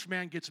Jewish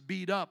man gets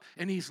beat up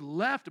and he's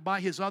left by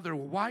his other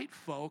white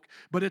folk,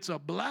 but it's a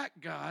black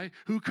guy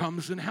who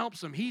comes and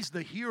helps him. He's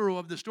the hero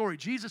of the story.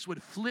 Jesus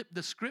would flip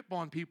the script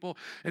on people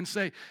and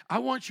say, I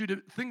want you to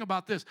think about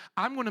this.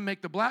 I'm going to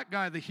make the black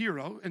guy the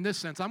hero in this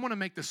sense. I'm going to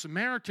make the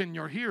Samaritan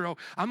your hero.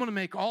 I'm going to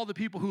make all the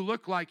people who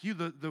look like you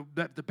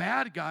the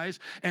bad guys.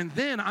 And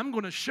then I'm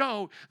going to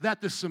show that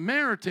the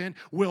Samaritan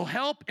will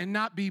help and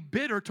not be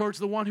bitter towards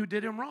the one who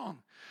did him wrong.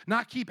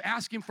 Not keep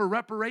asking for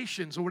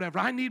reparations or whatever.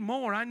 I need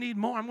more. I'm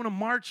going to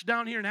march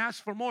down here and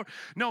ask for more.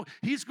 No,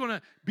 he's going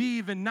to be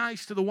even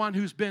nice to the one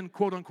who's been,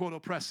 quote unquote,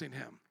 oppressing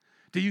him.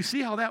 Do you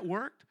see how that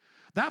worked?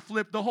 That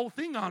flipped the whole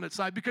thing on its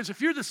side, because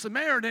if you're the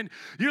Samaritan,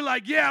 you're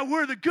like, yeah,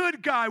 we're the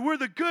good guy.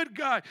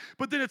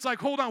 But then it's like,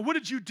 hold on, what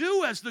did you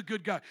do as the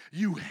good guy?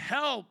 You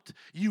helped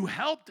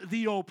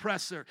the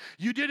oppressor.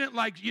 You didn't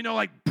like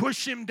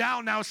push him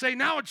down now, say,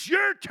 now it's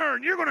your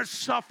turn. You're going to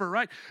suffer,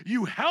 right?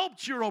 You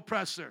helped your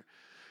oppressor.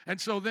 And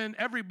so then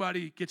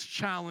everybody gets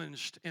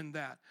challenged in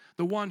that.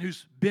 The one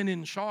who's been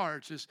in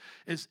charge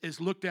is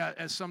looked at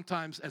as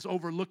sometimes as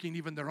overlooking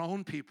even their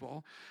own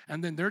people,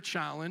 and then they're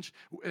challenged.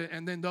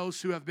 And then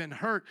those who have been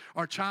hurt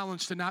are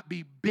challenged to not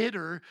be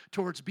bitter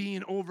towards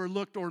being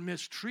overlooked or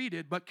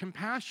mistreated, but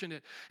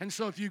compassionate. And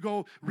so if you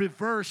go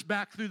reverse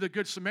back through the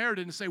Good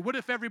Samaritan and say, what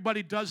if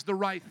everybody does the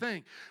right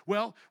thing?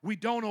 Well, we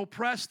don't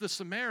oppress the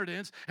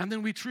Samaritans, and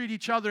then we treat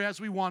each other as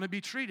we want to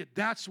be treated.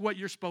 That's what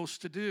you're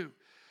supposed to do.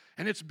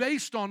 And it's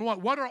based on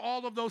what? What are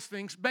all of those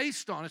things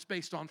based on? It's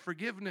based on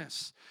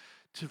forgiveness.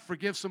 To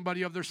forgive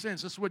somebody of their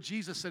sins. This is what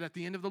Jesus said at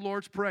the end of the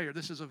Lord's Prayer.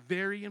 This is a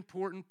very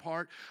important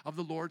part of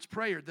the Lord's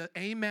Prayer. The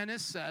amen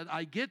is said,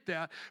 I get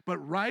that, but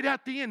right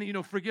at the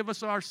end, forgive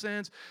us our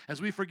sins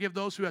as we forgive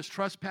those who has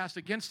trespassed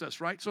against us,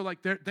 right? So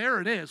like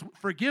there it is.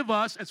 Forgive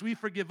us as we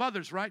forgive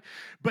others, right?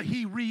 But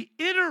he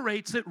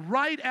reiterates it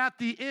right at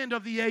the end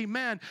of the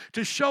amen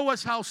to show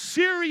us how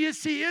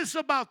serious he is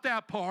about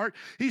that part.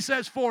 He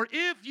says, for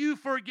if you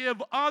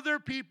forgive other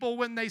people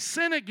when they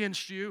sin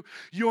against you,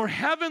 your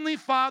heavenly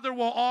Father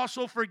will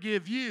also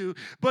forgive you.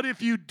 But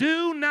if you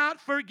do not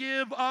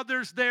forgive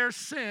others their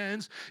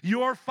sins,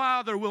 your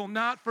Father will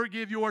not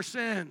forgive your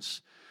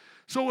sins.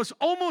 So it's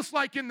almost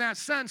like in that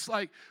sense,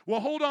 like, well,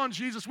 hold on,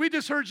 Jesus. We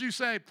just heard you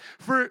say,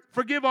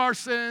 forgive our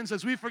sins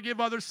as we forgive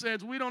others'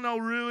 sins. We don't know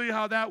really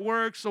how that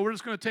works, so we're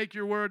just going to take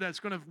your word that's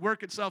going to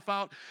work itself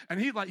out.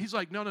 And he's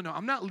like, no.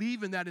 I'm not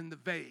leaving that in the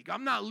vague.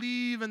 I'm not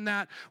leaving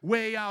that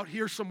way out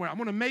here somewhere. I'm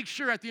going to make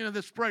sure at the end of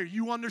this prayer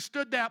you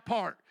understood that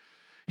part.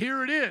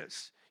 Here it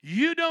is.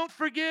 You don't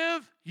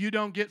forgive, you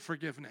don't get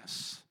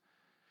forgiveness.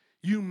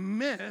 You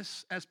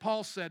miss, as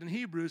Paul said in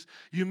Hebrews,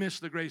 you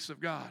miss the grace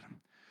of God.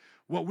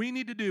 What we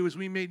need to do is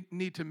we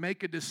need to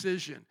make a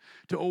decision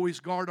to always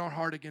guard our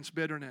heart against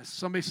bitterness.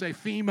 Somebody say,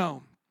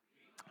 FEMO.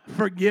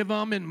 Forgive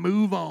them and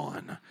move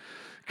on.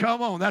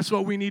 Come on, that's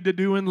what we need to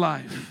do in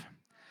life.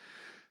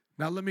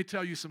 Now let me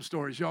tell you some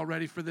stories. Y'all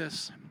ready for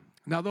this?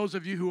 Now, those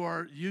of you who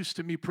are used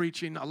to me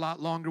preaching a lot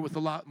longer with a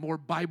lot more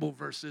Bible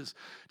verses,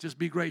 just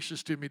be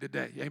gracious to me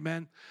today,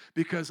 amen?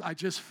 Because I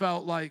just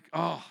felt like,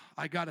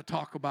 I got to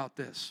talk about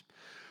this.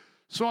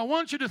 So I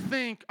want you to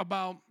think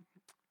about,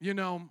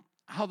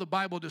 how the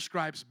Bible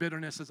describes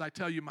bitterness as I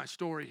tell you my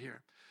story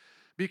here.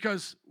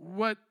 Because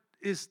what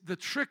is the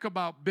trick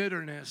about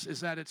bitterness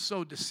is that it's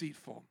so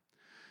deceitful.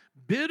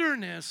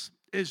 Bitterness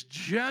is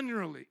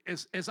generally,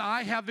 as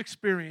I have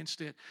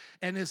experienced it,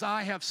 and as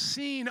I have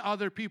seen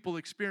other people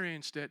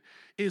experienced it,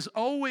 is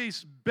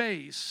always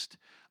based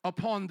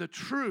upon the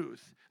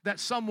truth that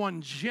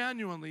someone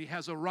genuinely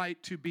has a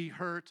right to be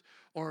hurt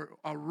or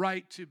a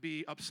right to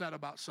be upset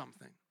about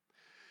something.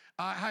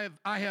 I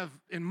have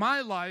in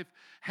my life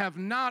have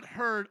not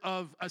heard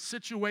of a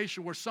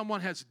situation where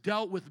someone has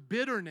dealt with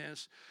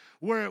bitterness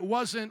where it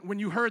wasn't, when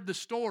you heard the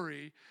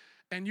story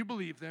and you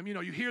believe them, you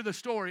hear the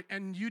story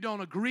and you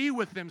don't agree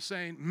with them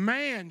saying,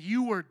 man,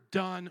 you were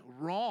done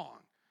wrong.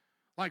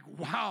 Like,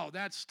 wow,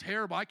 that's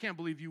terrible. I can't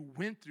believe you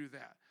went through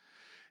that.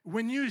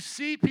 When you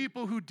see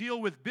people who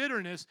deal with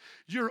bitterness,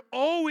 you're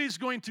always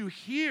going to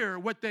hear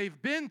what they've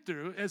been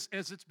through, as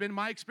it's been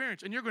my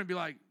experience. And you're going to be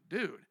like,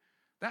 dude,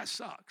 that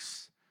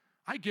sucks.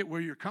 I get where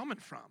you're coming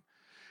from.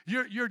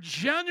 You're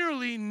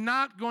generally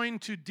not going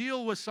to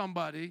deal with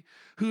somebody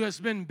who has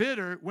been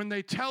bitter when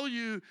they tell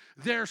you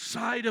their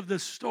side of the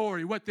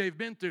story, what they've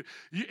been through.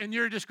 And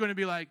you're just going to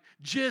be like,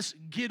 just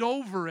get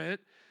over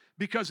it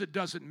because it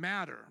doesn't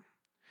matter.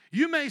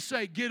 You may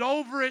say, get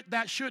over it,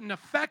 that shouldn't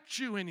affect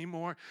you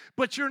anymore,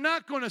 but you're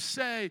not going to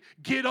say,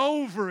 get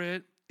over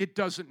it, it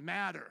doesn't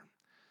matter.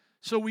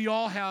 So we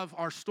all have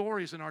our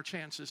stories and our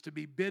chances to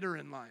be bitter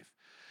in life.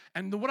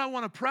 And what I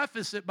want to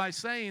preface it by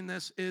saying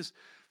this is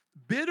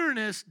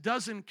bitterness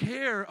doesn't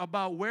care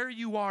about where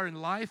you are in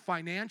life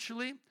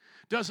financially,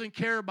 doesn't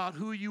care about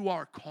who you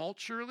are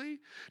culturally,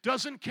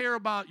 doesn't care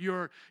about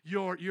your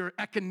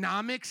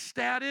economic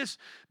status.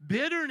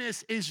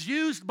 Bitterness is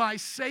used by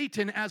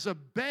Satan as a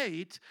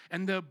bait,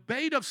 and the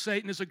bait of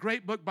Satan is a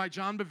great book by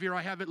John Bevere.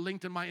 I have it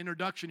linked in my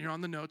introduction here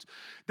on the notes,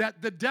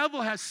 that the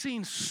devil has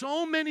seen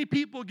so many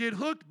people get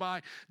hooked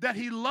by that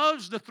he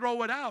loves to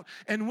throw it out.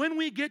 And when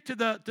we get to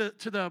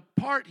the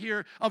part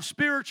here of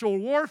spiritual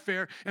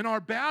warfare and our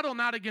battle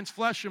not against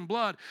flesh and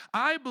blood,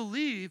 I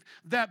believe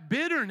that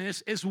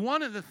bitterness is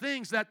one of the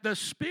things that the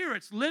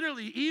spirits,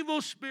 literally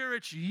evil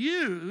spirits,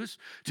 use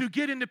to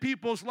get into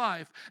people's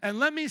life. And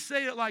let me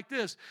say it like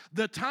this.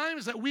 The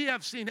times that we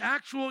have seen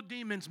actual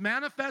demons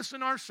manifest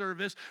in our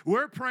service,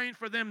 we're praying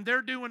for them.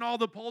 They're doing all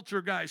the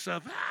poltergeist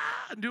stuff,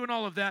 and doing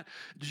all of that.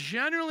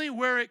 Generally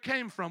where it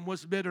came from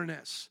was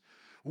bitterness.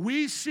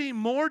 We see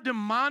more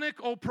demonic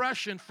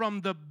oppression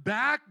from the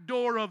back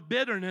door of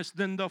bitterness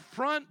than the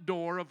front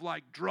door of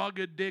like drug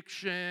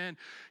addiction,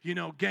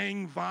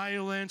 gang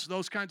violence,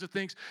 those kinds of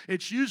things.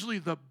 It's usually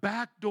the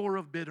back door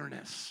of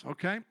bitterness,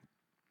 okay?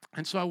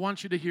 And so I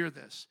want you to hear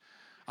this.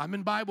 I'm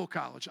in Bible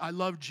college. I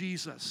love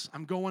Jesus.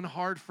 I'm going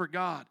hard for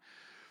God.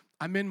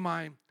 I'm in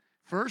my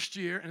first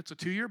year, and it's a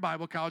 2-year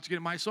Bible college,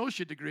 getting my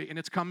associate degree, and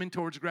it's coming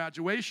towards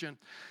graduation.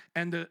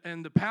 And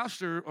the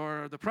pastor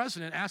or the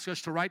president asked us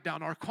to write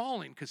down our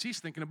calling because he's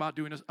thinking about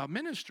doing a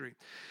ministry.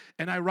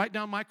 And I write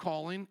down my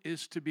calling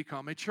is to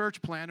become a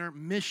church planner,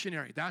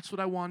 missionary. That's what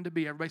I wanted to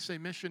be. Everybody say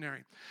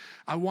missionary.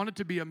 I wanted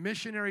to be a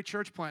missionary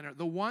church planner.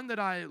 The one that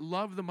I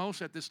loved the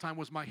most at this time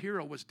was my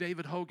hero, was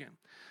David Hogan.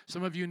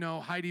 Some of you know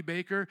Heidi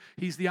Baker.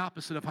 He's the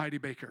opposite of Heidi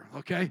Baker,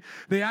 okay?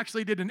 They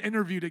actually did an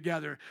interview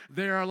together.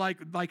 They are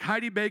like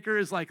Heidi Baker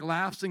is like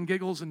laughs and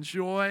giggles and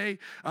joy.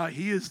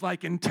 He is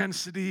like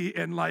intensity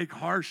and like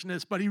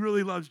harshness, but he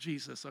really loves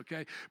Jesus,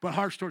 okay? But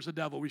harsh towards the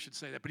devil, we should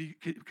say that, but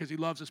because he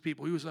loves his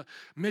people. He was a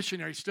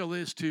missionary, still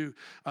is, to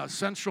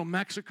central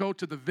Mexico,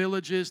 to the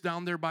villages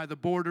down there by the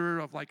border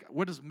of like,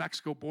 what is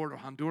Mexico border?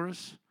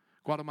 Honduras?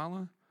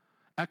 Guatemala?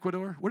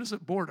 Ecuador? What is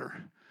it border?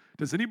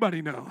 Does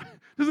anybody know?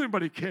 Does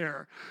anybody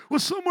care? Well,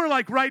 somewhere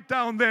like right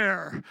down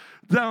there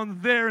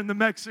in the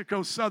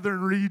Mexico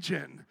southern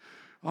region.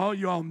 All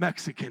y'all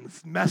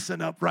Mexicans messing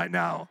up right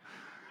now.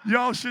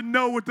 Y'all should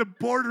know what the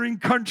bordering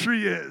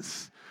country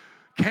is.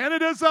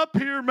 Canada's up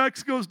here,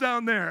 Mexico's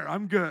down there.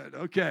 I'm good,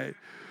 okay.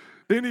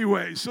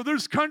 Anyway, so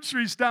there's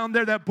countries down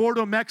there that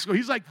border Mexico.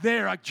 He's like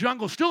there, like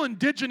jungle, still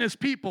indigenous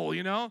people,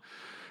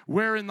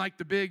 wearing like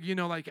the big,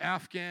 like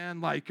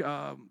Afghan, like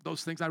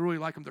those things. I really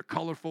like them. They're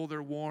colorful,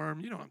 they're warm.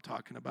 You know what I'm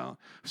talking about.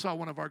 I saw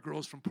one of our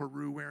girls from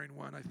Peru wearing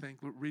one, I think,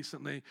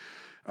 recently.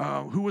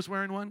 Who was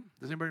wearing one?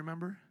 Does anybody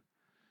remember?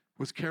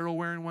 Was Carol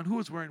wearing one? Who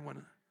was wearing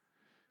one?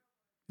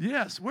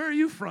 Yes. Where are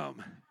you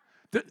from?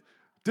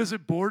 Does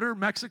it border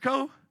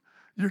Mexico?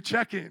 You're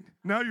checking.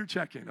 Now you're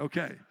checking.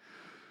 Okay.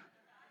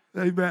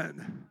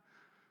 Amen.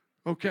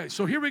 Okay,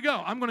 so here we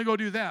go. I'm going to go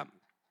do that.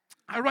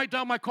 I write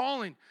down my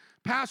calling.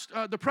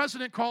 The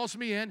president calls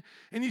me in,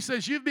 and he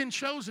says, you've been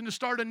chosen to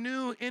start a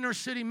new inner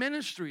city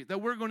ministry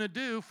that we're going to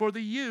do for the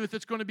youth.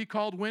 It's going to be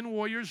called Win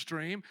Warriors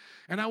Dream,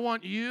 and I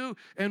want you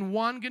and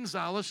Juan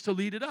Gonzalez to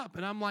lead it up.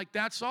 And I'm like,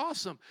 that's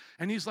awesome.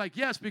 And he's like,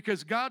 yes,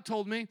 because God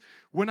told me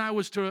when I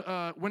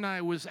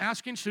was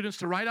asking students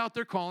to write out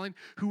their calling,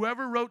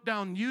 whoever wrote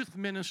down youth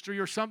ministry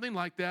or something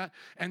like that,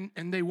 and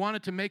they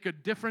wanted to make a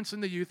difference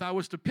in the youth, I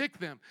was to pick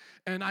them.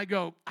 And I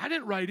go, I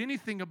didn't write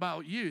anything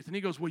about youth. And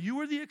he goes, well, you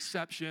were the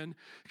exception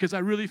because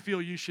because I really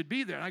feel you should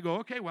be there. And I go,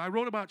 okay, well, I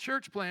wrote about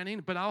church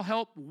planning, but I'll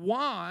help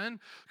Juan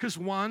because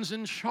Juan's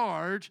in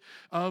charge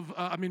of,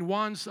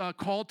 Juan's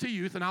called to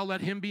youth, and I'll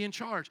let him be in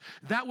charge.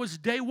 That was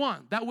day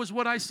one. That was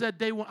what I said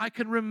day one. I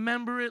can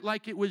remember it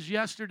like it was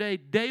yesterday.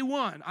 Day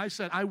one, I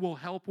said, I will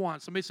help Juan.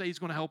 Somebody say he's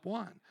going to help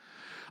Juan.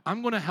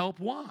 I'm going to help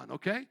Juan,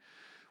 okay?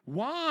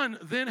 Juan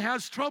then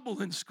has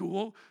trouble in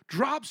school,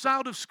 drops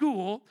out of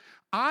school.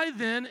 I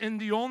then am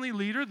the only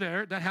leader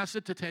there that has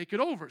to take it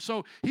over.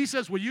 So he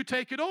says, will you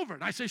take it over?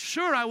 And I say,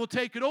 sure, I will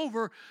take it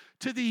over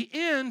to the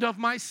end of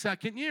my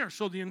second year.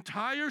 So the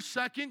entire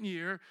second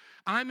year,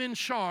 I'm in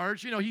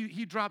charge. You know,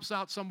 he drops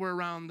out somewhere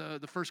around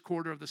the first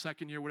quarter of the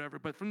second year, whatever.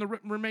 But from the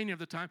remaining of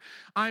the time,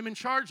 I'm in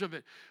charge of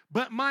it.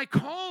 But my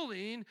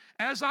calling,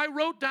 as I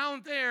wrote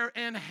down there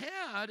and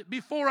had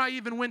before I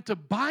even went to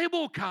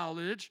Bible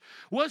college,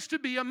 was to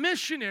be a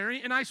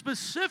missionary. And I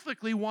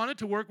specifically wanted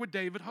to work with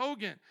David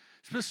Hogan.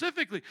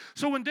 Specifically.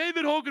 So when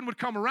David Hogan would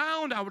come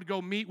around, I would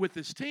go meet with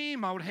his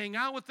team. I would hang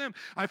out with them.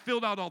 I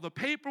filled out all the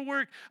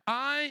paperwork.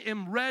 I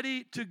am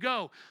ready to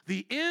go.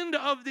 The end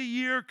of the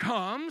year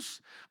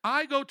comes.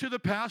 I go to the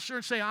pastor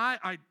and say,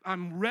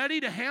 I'm ready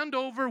to hand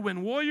over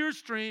When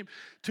Warriors Dream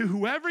to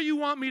whoever you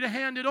want me to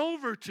hand it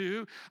over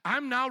to.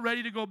 I'm now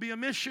ready to go be a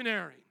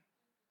missionary.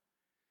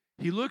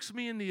 He looks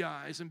me in the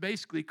eyes and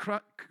basically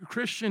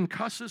Christian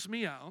cusses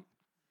me out,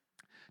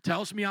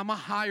 tells me I'm a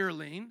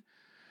hireling,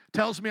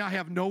 tells me I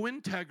have no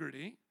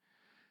integrity,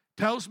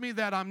 tells me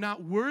that I'm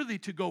not worthy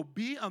to go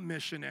be a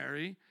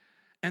missionary,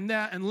 and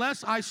that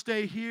unless I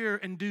stay here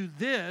and do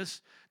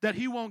this, that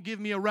he won't give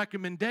me a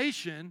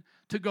recommendation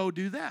to go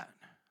do that.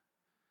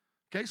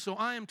 Okay, so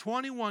I am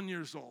 21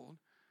 years old,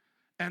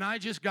 and I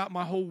just got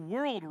my whole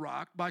world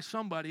rocked by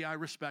somebody I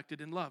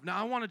respected and loved. Now,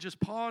 I want to just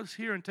pause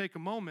here and take a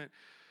moment.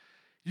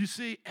 You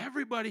see,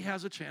 everybody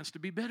has a chance to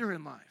be bitter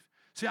in life.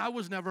 See, I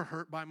was never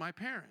hurt by my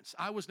parents.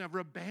 I was never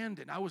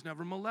abandoned. I was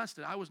never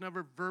molested. I was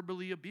never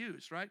verbally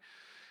abused, right?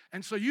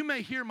 And so you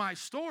may hear my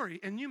story,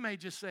 and you may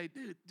just say,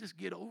 dude, just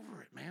get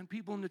over it, man.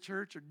 People in the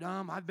church are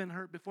dumb. I've been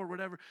hurt before,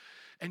 whatever.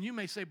 And you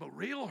may say, but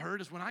real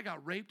hurt is when I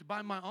got raped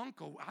by my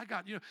uncle.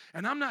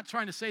 And I'm not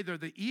trying to say they're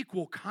the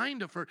equal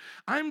kind of hurt.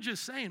 I'm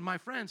just saying, my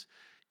friends,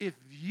 if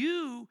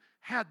you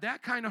had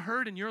that kind of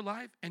hurt in your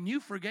life and you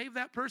forgave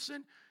that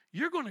person,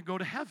 you're going to go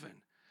to heaven.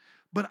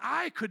 But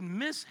I could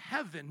miss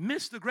heaven,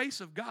 miss the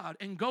grace of God,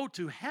 and go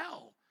to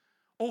hell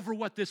over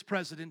what this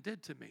president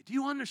did to me. Do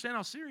you understand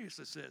how serious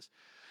this is?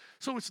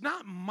 So it's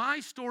not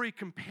my story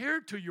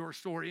compared to your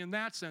story in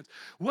that sense.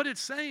 What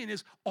it's saying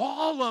is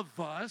all of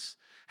us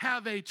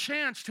have a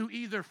chance to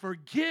either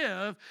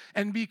forgive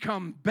and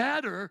become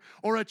better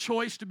or a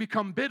choice to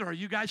become bitter. Are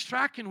you guys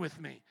tracking with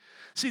me?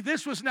 See,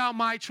 this was now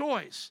my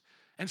choice,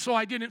 and so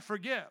I didn't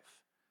forgive.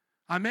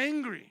 I'm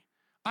angry.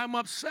 I'm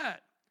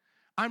upset.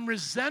 I'm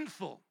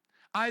resentful.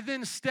 I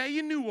then stay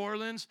in New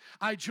Orleans.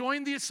 I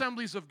joined the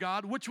Assemblies of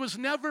God, which was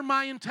never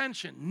my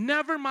intention,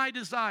 never my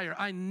desire.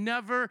 I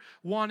never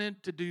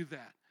wanted to do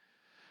that.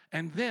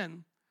 And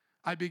then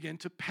I begin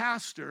to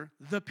pastor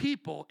the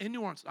people in New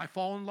Orleans. I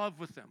fall in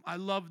love with them. I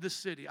love the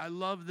city. I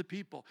love the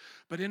people.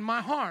 But in my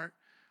heart,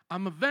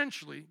 I'm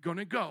eventually going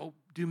to go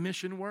do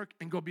mission work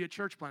and go be a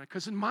church planter.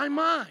 Because in my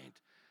mind,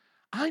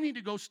 I need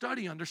to go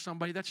study under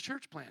somebody that's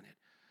church planted.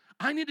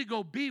 I need to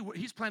go be,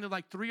 he's planted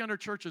like 300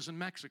 churches in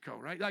Mexico,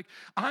 right? Like,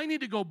 I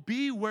need to go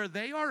be where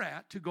they are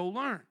at to go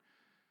learn.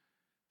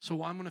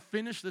 So I'm going to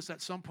finish this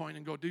at some point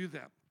and go do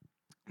that.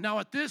 Now,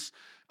 at this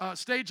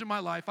stage of my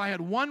life, I had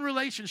one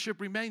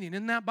relationship remaining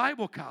in that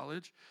Bible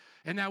college,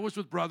 and that was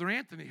with Brother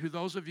Anthony, who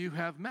those of you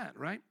have met,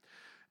 right?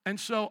 And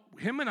so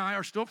him and I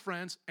are still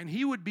friends, and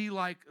he would be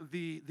like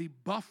the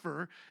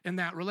buffer in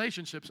that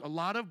relationship. A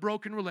lot of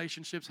broken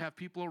relationships have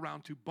people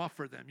around to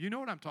buffer them. You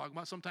know what I'm talking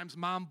about. Sometimes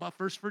mom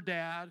buffers for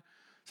dad.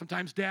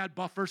 Sometimes dad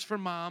buffers for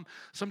mom.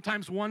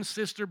 Sometimes one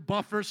sister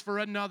buffers for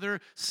another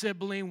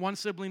sibling. One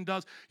sibling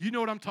does. You know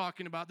what I'm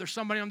talking about. There's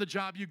somebody on the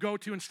job you go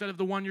to instead of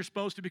the one you're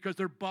supposed to because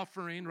they're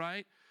buffering,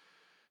 right?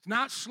 It's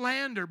not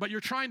slander, but you're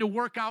trying to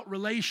work out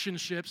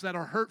relationships that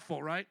are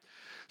hurtful, right?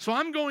 So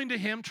I'm going to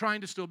him trying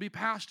to still be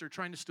pastor,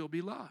 trying to still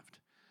be loved.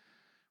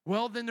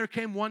 Well, then there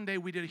came one day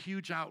we did a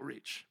huge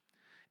outreach.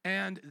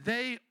 And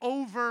they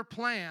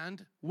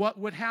overplanned what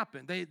would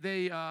happen.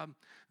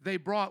 They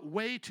brought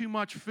way too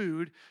much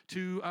food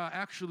to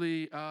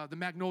the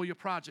Magnolia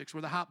Projects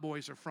where the Hot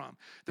Boys are from.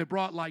 They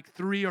brought like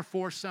 3 or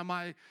 4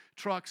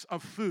 semi-trucks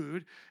of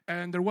food,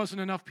 and there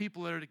wasn't enough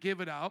people there to give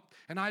it out.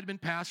 And I'd been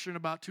pastoring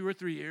about 2 or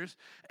 3 years,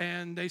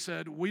 and they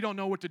said, we don't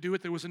know what to do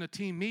with it. It was in a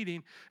team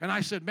meeting. And I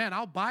said, man,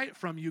 I'll buy it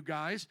from you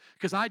guys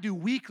because I do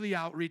weekly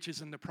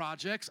outreaches in the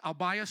projects. I'll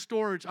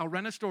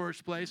rent a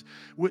storage place.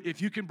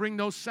 If you can bring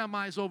those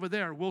semis over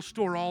there, we'll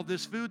store all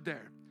this food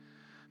there.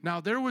 Now,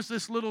 there was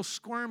this little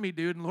squirmy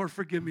dude, and Lord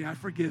forgive me, I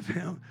forgive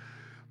him,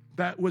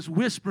 that was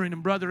whispering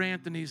in Brother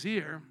Anthony's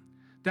ear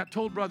that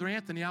told Brother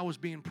Anthony I was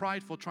being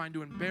prideful, trying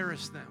to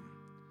embarrass them.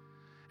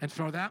 And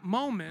for that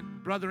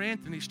moment, Brother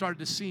Anthony started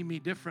to see me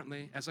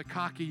differently as a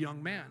cocky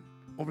young man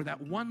over that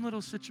one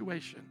little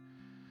situation.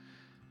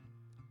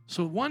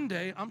 So one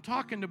day, I'm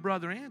talking to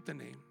Brother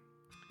Anthony,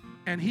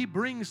 And he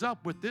brings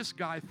up what this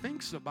guy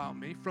thinks about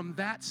me from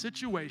that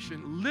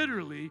situation,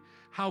 literally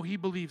how he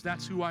believes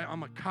that's who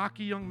I'm a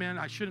cocky young man.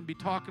 I shouldn't be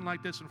talking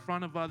like this in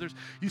front of others.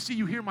 You see,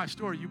 you hear my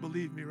story, you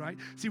believe me, right?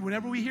 See,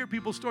 whenever we hear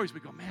people's stories, we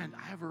go, man,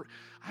 I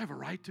have a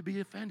right to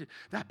be offended.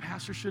 That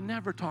pastor should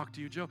never talk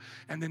to you, Joe.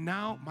 And then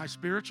now my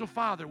spiritual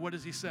father, what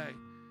does he say?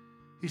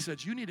 He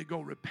says, you need to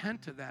go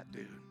repent to that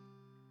dude.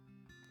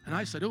 And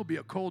I said, it'll be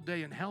a cold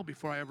day in hell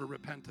before I ever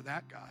repent to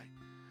that guy.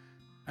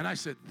 And I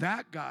said,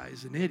 that guy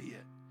is an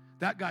idiot.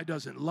 That guy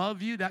doesn't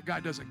love you. That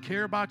guy doesn't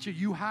care about you.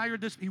 You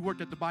hired this. He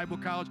worked at the Bible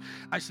college.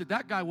 I said,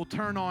 that guy will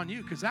turn on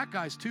you because that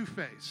guy's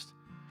two-faced.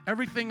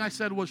 Everything I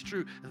said was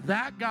true.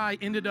 That guy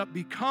ended up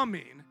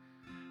becoming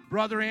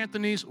Brother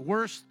Anthony's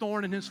worst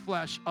thorn in his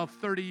flesh of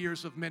 30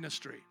 years of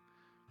ministry.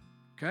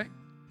 Okay?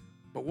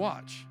 But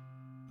watch.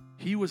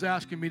 He was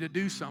asking me to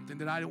do something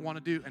that I didn't want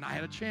to do, and I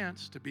had a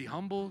chance to be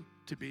humble,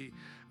 to be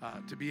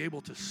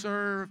able to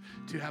serve,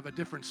 to have a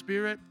different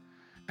spirit.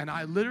 And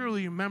I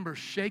literally remember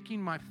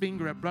shaking my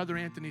finger at Brother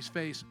Anthony's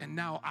face, and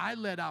now I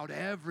let out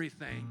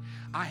everything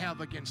I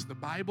have against the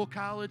Bible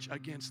college,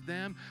 against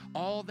them,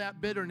 all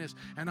that bitterness.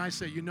 And I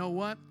say, you know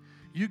what?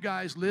 You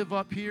guys live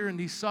up here in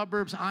these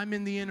suburbs. I'm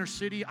in the inner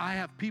city. I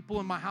have people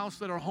in my house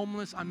that are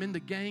homeless. I'm in the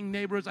gang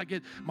neighborhoods. I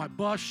get my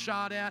bus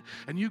shot at,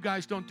 and you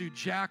guys don't do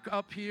jack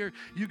up here.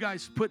 You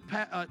guys put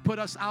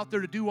us out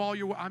there to do all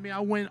your. I mean, I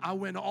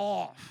went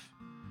off,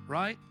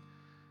 right?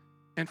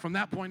 And from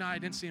that point on, I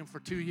didn't see him for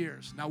 2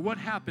 years. Now, what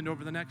happened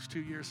over the next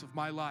 2 years of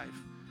my life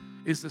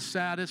is the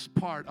saddest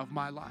part of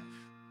my life.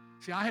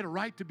 See, I had a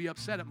right to be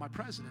upset at my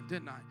president,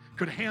 didn't I?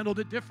 Could have handled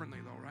it differently,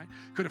 though, right?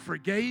 Could have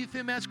forgave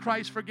him as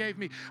Christ forgave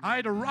me. I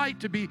had a right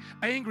to be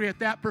angry at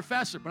that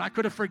professor, but I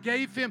could have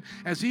forgave him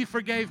as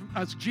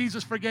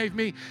Jesus forgave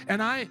me.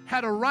 And I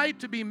had a right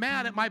to be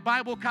mad at my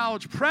Bible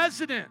college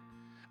president,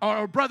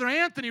 or Brother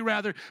Anthony,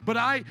 rather, but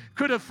I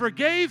could have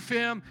forgave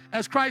him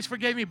as Christ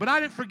forgave me, but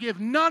I didn't forgive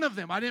none of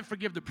them. I didn't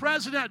forgive the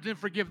president. I didn't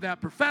forgive that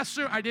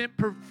professor. I didn't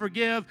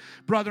forgive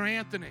Brother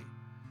Anthony.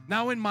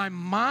 Now, in my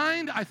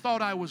mind, I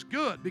thought I was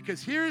good,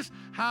 because here's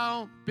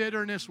how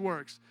bitterness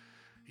works.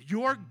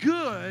 You're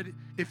good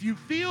if you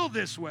feel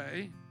this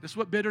way. This is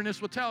what bitterness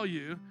will tell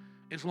you,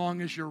 as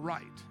long as you're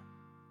right.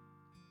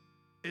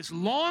 As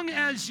long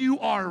as you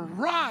are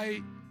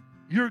right,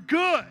 you're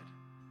good.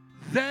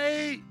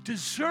 They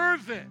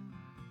deserve it.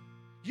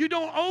 You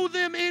don't owe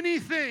them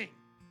anything.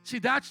 See,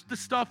 that's the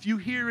stuff you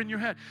hear in your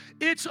head.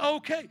 It's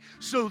okay.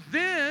 So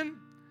then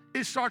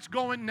it starts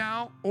going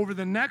now over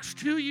the next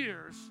 2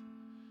 years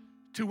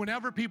to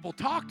whenever people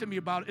talk to me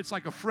about it, it's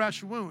like a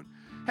fresh wound.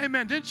 Hey,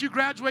 man, didn't you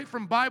graduate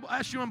from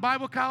SUM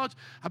Bible College?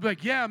 I'll be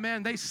like, yeah,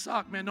 man, they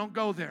suck, man. Don't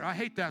go there. I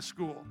hate that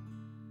school.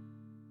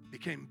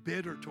 Became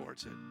bitter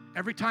towards it.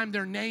 Every time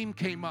their name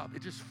came up,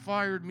 it just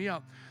fired me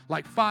up.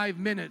 Like 5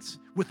 minutes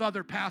with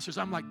other pastors,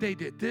 I'm like, they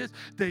did this,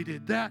 they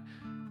did that.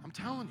 I'm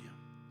telling you.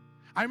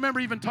 I remember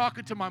even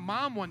talking to my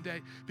mom one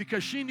day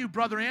because she knew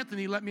Brother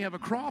Anthony let me have a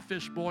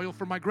crawfish boil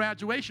for my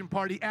graduation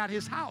party at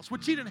his house,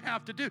 which he didn't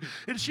have to do.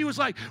 And she was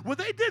like, well,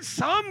 they did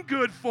some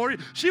good for you.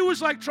 She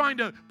was like trying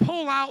to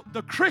pull out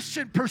the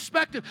Christian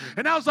perspective.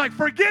 And I was like,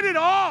 forget it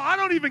all. I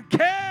don't even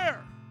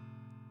care.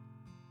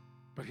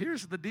 But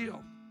here's the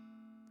deal.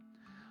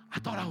 I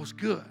thought I was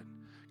good.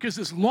 Because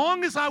as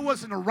long as I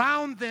wasn't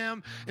around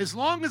them, as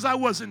long as I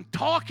wasn't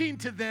talking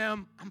to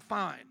them, I'm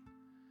fine.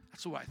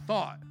 That's what I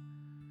thought.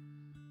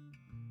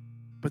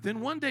 But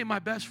then one day my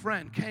best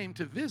friend came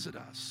to visit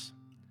us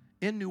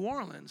in New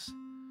Orleans,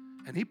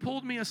 and he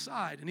pulled me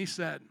aside and he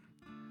said,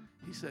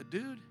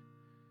 dude,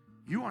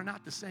 you are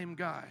not the same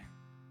guy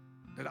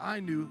that I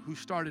knew who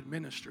started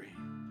ministry.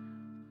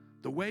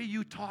 The way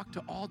you talk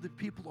to all the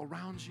people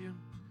around you,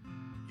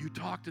 you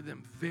talk to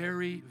them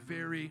very,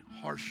 very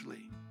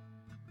harshly.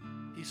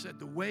 He said,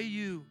 the way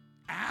you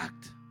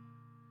act,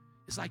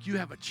 it's like you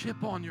have a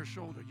chip on your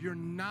shoulder. You're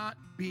not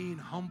being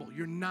humble.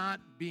 You're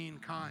not being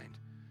kind.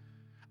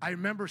 I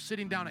remember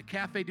sitting down at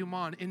Cafe Du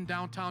Monde in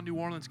downtown New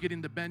Orleans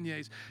getting the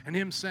beignets, and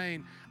him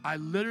saying, I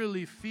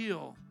literally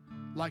feel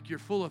like you're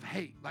full of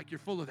hate, like you're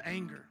full of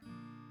anger.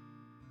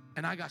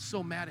 And I got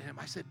so mad at him.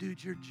 I said,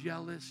 dude, you're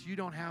jealous. You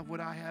don't have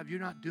what I have. You're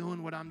not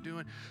doing what I'm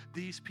doing.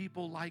 These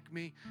people like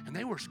me. And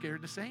they were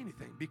scared to say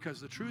anything because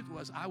the truth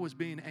was I was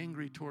being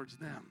angry towards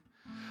them.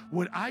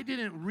 What I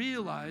didn't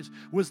realize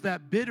was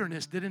that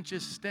bitterness didn't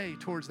just stay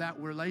towards that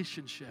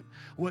relationship.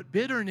 What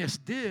bitterness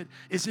did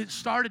is it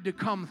started to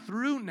come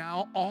through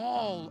now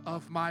all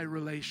of my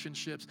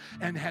relationships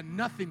and had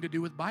nothing to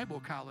do with Bible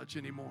college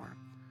anymore.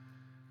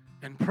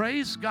 And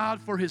praise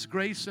God for His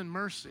grace and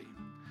mercy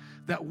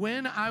that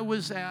when I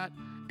was at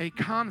a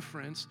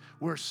conference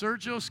where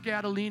Sergio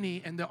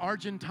Scatolini and the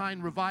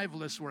Argentine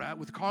revivalists were at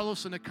with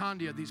Carlos and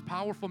Acandia, these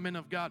powerful men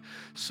of God,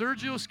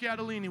 Sergio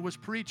Scatolini was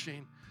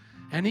preaching.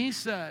 And he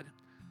said,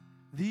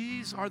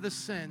 these are the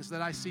sins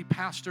that I see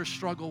pastors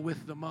struggle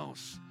with the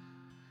most.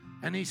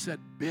 And he said,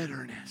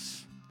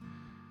 bitterness.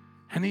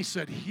 And he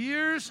said,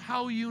 here's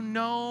how you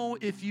know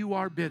if you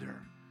are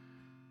bitter.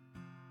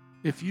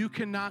 If you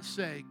cannot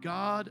say,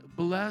 God,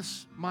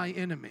 bless my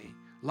enemy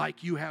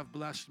like you have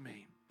blessed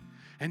me.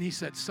 And he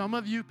said, some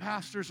of you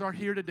pastors are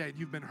here today.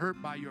 You've been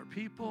hurt by your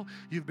people.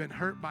 You've been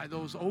hurt by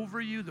those over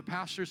you, the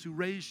pastors who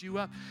raised you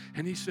up.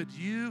 And he said,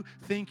 you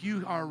think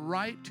you are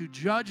right to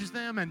judge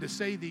them and to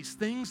say these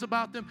things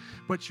about them,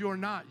 but you're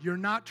not. You're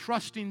not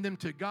trusting them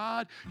to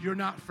God. You're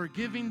not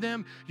forgiving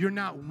them. You're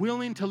not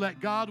willing to let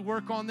God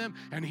work on them.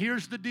 And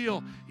here's the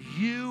deal.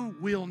 You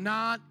will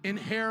not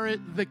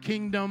inherit the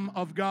kingdom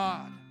of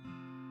God.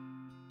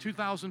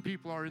 2,000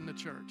 people are in the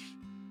church.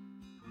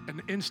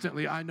 And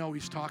instantly I know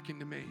he's talking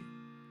to me.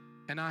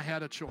 And I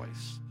had a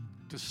choice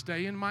to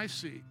stay in my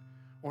seat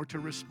or to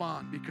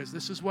respond, because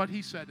this is what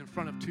he said in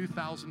front of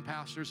 2,000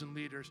 pastors and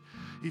leaders.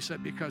 He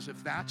said, because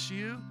if that's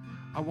you,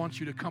 I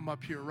want you to come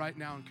up here right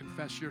now and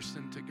confess your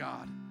sin to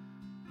God.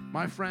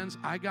 My friends,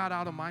 I got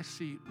out of my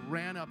seat,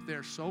 ran up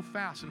there so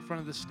fast in front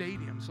of the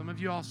stadium. Some of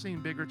you all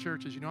seen bigger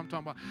churches. You know what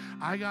I'm talking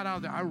about. I got out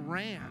of there. I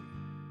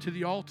ran to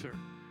the altar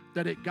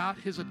that it got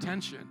his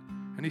attention.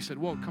 And he said,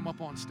 whoa, come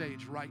up on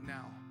stage right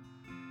now.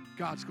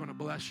 God's going to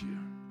bless you.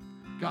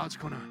 God's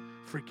going to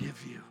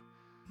forgive you.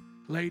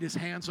 Laid his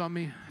hands on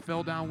me,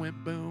 fell down,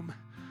 went boom.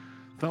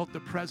 Felt the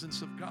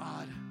presence of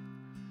God.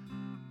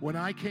 When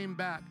I came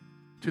back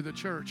to the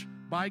church,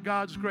 by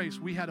God's grace,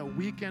 we had a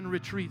weekend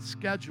retreat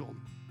scheduled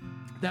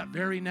that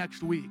very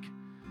next week.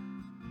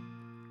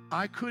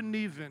 I couldn't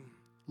even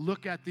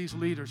look at these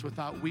leaders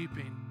without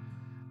weeping.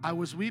 I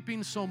was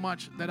weeping so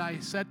much that I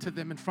said to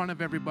them in front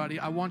of everybody,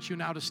 I want you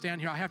now to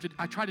stand here.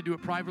 I tried to do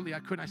it privately. I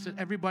couldn't. I said,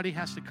 everybody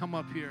has to come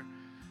up here.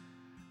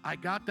 I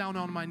got down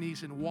on my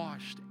knees and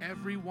washed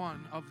every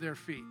one of their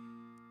feet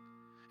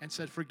and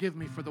said, forgive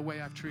me for the way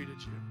I've treated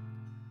you.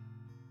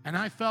 And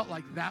I felt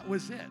like that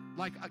was it.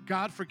 Like,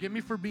 God, forgive me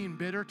for being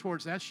bitter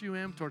towards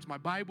SUM, towards my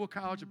Bible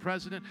college, the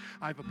president.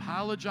 I've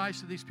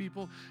apologized to these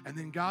people. And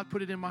then God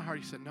put it in my heart.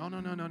 He said, no.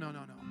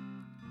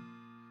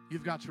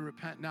 You've got to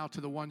repent now to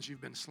the ones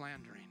you've been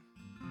slandering.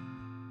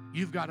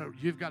 You've got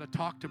to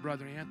talk to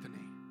Brother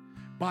Anthony.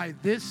 By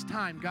this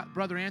time,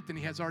 Brother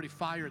Anthony has already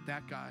fired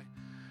that guy.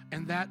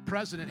 And that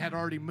president had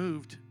already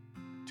moved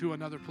to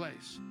another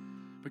place.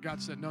 But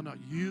God said, no,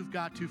 you've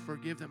got to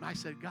forgive them. I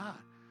said, God,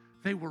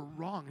 they were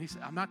wrong. He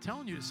said, I'm not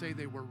telling you to say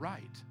they were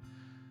right.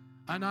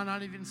 I'm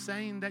not even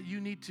saying that you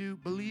need to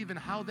believe in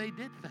how they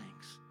did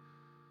things.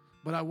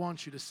 But I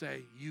want you to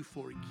say you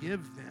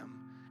forgive them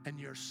and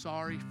you're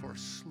sorry for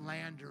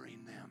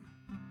slandering them.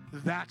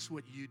 That's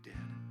what you did.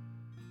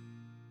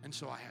 And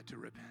so I had to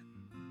repent.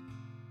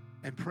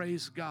 And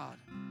praise God,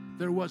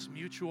 there was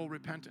mutual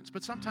repentance.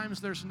 But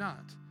sometimes there's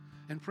not.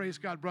 And praise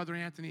God, Brother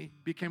Anthony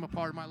became a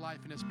part of my life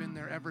and has been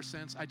there ever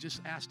since. I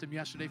just asked him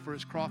yesterday for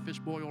his crawfish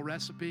boil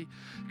recipe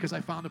because I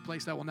found a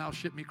place that will now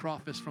ship me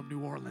crawfish from New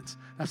Orleans.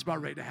 That's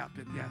about ready to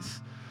happen, yes.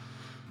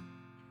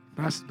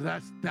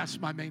 That's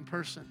my main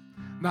person.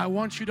 Now I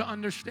want you to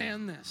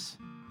understand this.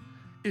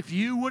 If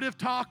you would have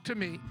talked to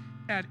me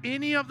at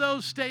any of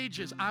those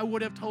stages, I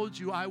would have told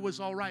you I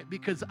was all right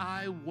because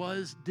I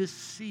was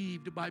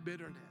deceived by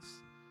bitterness.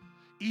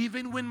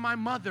 Even when my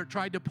mother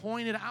tried to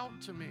point it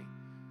out to me.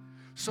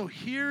 So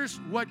here's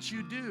what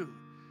you do.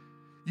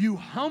 You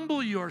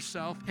humble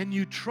yourself and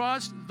you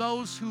trust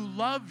those who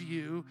love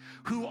you,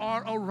 who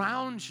are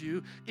around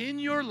you, in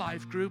your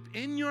life group,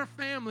 in your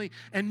family,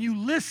 and you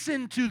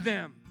listen to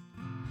them.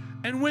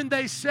 And when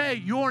they say,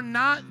 you're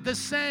not the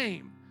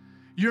same,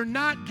 you're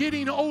not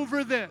getting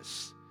over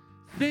this,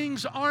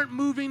 things aren't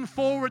moving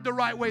forward the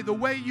right way, the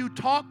way you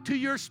talk to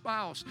your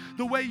spouse,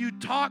 the way you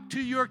talk to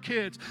your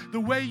kids, the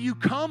way you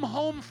come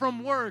home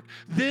from work,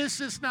 this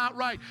is not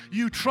right.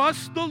 You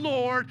trust the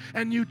Lord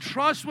and you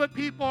trust what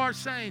people are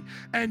saying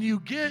and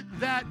you get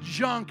that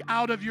junk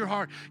out of your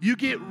heart. You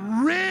get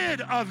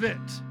rid of it.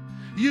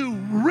 You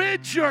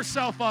rid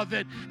yourself of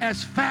it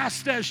as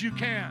fast as you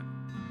can.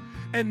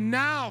 And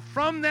now,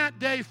 from that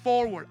day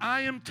forward,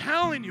 I am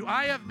telling you,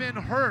 I have been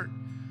hurt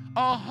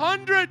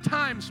 100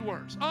 times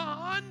worse,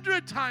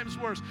 100 times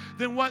worse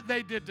than what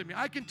they did to me.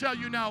 I can tell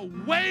you now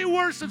way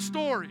worse of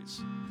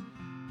stories,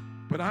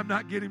 but I'm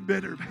not getting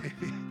bitter,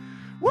 baby.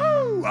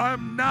 Woo!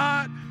 I'm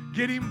not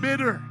getting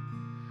bitter.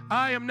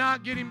 I am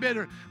not getting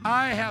bitter.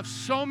 I have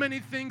so many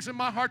things in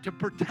my heart to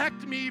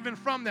protect me even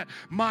from that.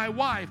 My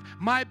wife,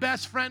 my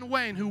best friend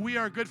Wayne, who we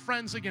are good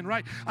friends again,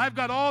 right? I've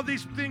got all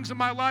these things in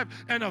my life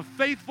and a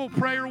faithful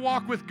prayer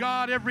walk with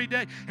God every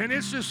day. And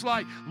it's just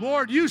like,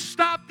 Lord, you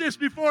stop this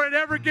before it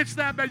ever gets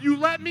that bad. You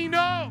let me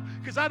know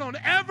because I don't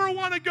ever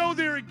want to go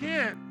there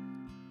again.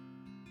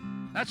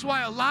 That's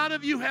why a lot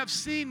of you have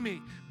seen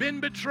me, been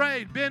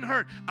betrayed, been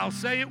hurt. I'll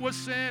say it was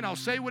sin. I'll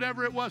say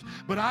whatever it was,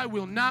 but I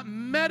will not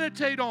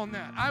meditate on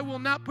that. I will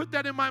not put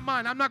that in my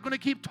mind. I'm not going to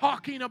keep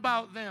talking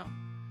about them.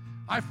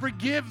 I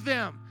forgive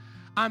them.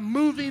 I'm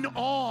moving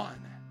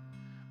on.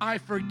 I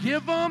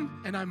forgive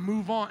them and I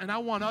move on. And I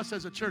want us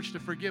as a church to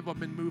forgive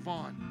them and move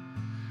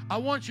on. I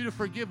want you to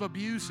forgive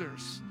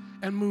abusers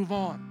and move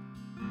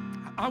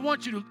on. I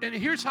want you to, and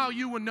here's how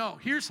you will know.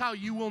 Here's how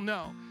you will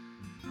know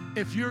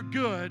if you're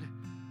good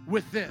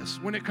with this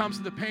when it comes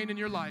to the pain in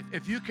your life.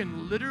 If you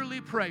can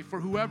literally pray for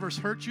whoever's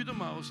hurt you the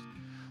most,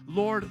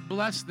 Lord,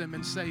 bless them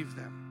and save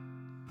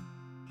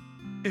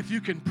them. if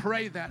you can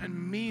pray that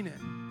and mean it.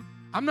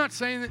 I'm not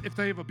saying that if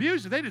they've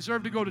abused you, they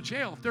deserve to go to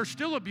jail. If they're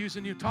still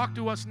abusing you, talk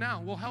to us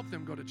now. We'll help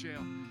them go to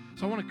jail.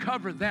 So I want to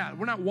cover that.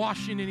 We're not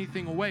washing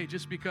anything away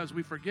just because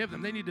we forgive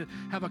them. They need to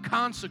have a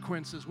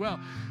consequence as well.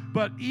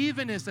 But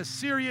even as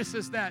serious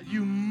as that,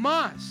 you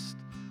must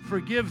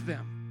forgive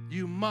them.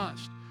 You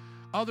must.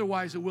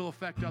 Otherwise, it will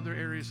affect other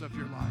areas of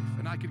your life.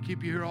 And I could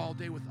keep you here all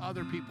day with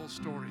other people's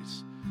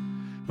stories.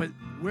 But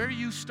where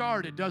you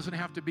start, it doesn't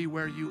have to be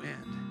where you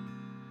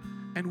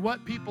end. And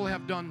what people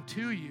have done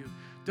to you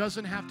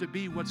doesn't have to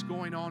be what's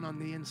going on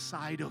the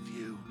inside of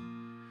you.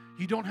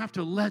 You don't have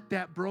to let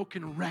that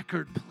broken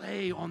record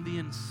play on the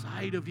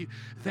inside of you.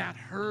 That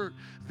hurt,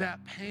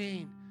 that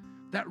pain,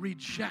 that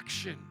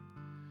rejection.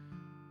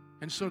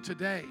 And so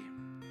today,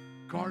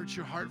 guard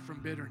your heart from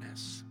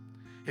bitterness.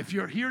 If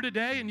you're here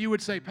today and you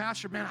would say,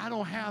 Pastor, man, I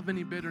don't have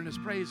any bitterness.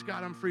 Praise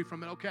God, I'm free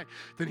from it. Okay,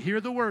 then hear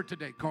the word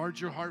today. Guard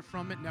your heart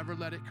from it. Never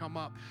let it come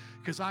up.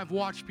 Because I've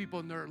watched people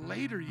in their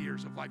later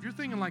years of life. You're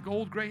thinking like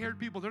old gray-haired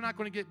people. They're not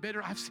going to get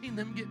bitter. I've seen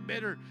them get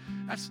bitter.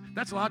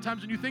 That's a lot of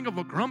times when you think of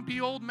a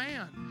grumpy old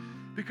man.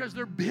 Because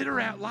they're bitter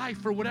at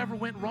life for whatever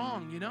went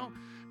wrong, you know.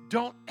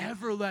 Don't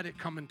ever let it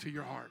come into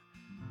your heart.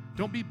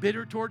 Don't be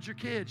bitter towards your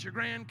kids, your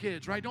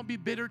grandkids, right? Don't be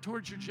bitter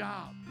towards your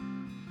job.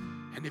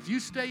 And if you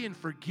stay in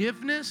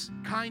forgiveness,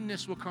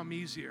 kindness will come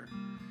easier.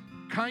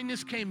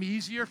 Kindness came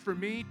easier for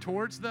me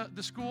towards the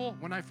school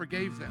when I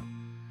forgave them.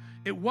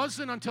 It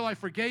wasn't until I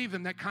forgave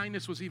them that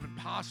kindness was even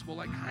possible.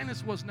 Like,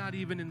 kindness was not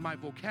even in my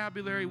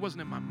vocabulary,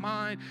 wasn't in my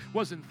mind,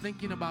 wasn't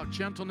thinking about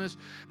gentleness.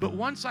 But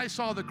once I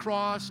saw the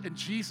cross and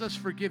Jesus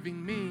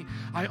forgiving me,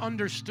 I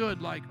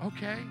understood, like,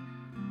 okay,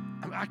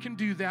 I can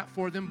do that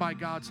for them by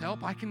God's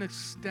help. I can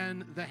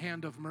extend the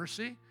hand of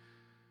mercy,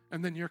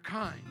 and then you're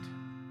kind.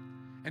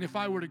 And if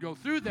I were to go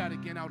through that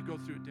again, I would go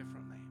through it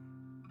differently.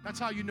 That's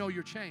how you know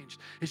you're changed,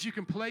 is you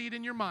can play it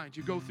in your mind.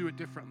 You go through it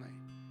differently.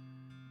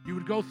 You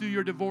would go through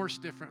your divorce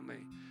differently.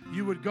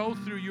 You would go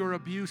through your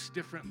abuse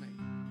differently.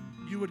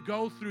 You would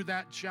go through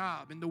that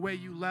job and the way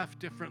you left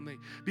differently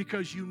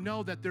because you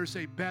know that there's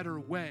a better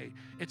way.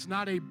 It's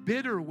not a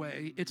bitter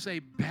way, it's a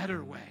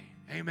better way.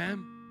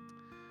 Amen?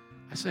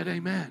 I said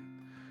amen.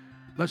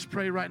 Let's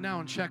pray right now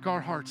and check our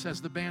hearts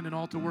as the band and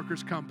altar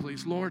workers come,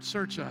 please. Lord,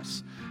 search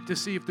us to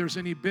see if there's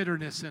any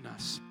bitterness in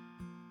us.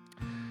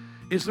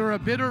 Is there a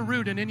bitter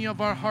root in any of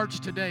our hearts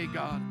today,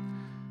 God?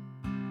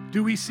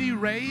 Do we see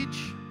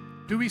rage?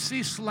 Do we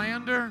see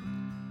slander?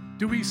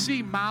 Do we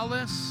see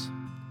malice?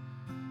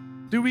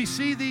 Do we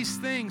see these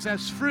things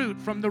as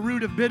fruit from the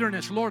root of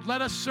bitterness? Lord,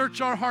 let us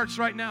search our hearts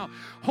right now.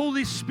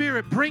 Holy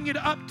Spirit, bring it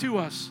up to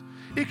us.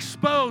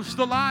 Expose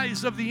the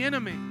lies of the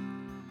enemy.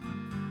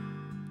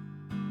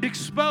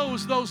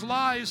 Expose those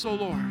lies, oh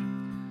Lord.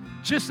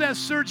 Just as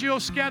Sergio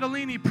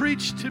Scatolini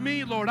preached to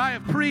me, Lord, I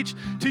have preached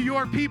to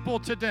your people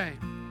today.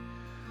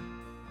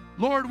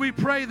 Lord, we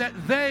pray that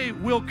they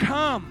will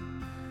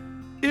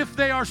come if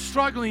they are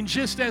struggling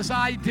just as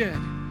I did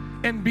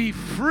and be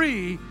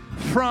free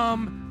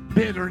from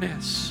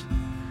bitterness.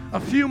 A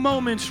few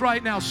moments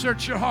right now,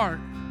 search your heart.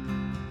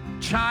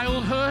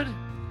 Childhood,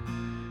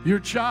 your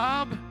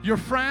job, your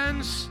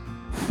friends,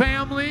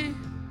 family.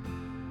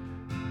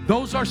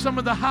 Those are some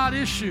of the hot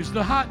issues,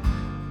 the hot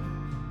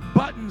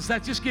buttons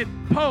that just get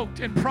poked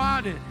and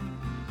prodded.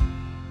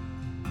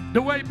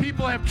 The way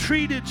people have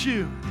treated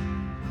you.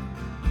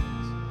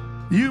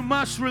 You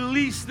must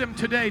release them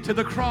today to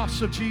the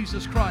cross of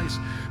Jesus Christ.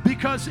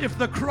 Because if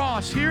the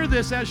cross, hear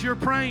this as you're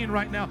praying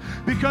right now,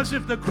 because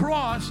if the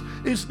cross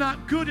is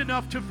not good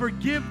enough to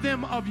forgive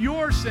them of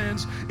your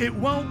sins, it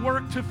won't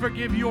work to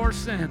forgive your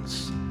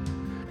sins.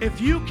 If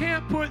you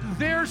can't put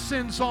their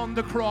sins on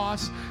the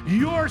cross,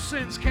 your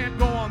sins can't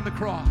go on the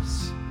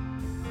cross.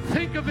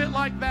 Think of it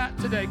like that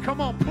today. Come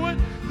on, put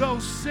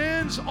those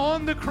sins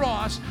on the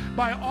cross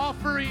by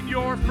offering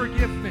your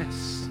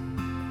forgiveness.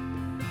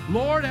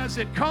 Lord, as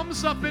it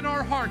comes up in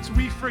our hearts,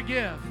 we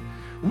forgive.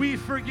 We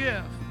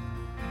forgive.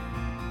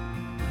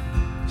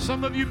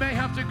 Some of you may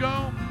have to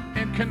go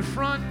and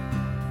confront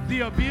the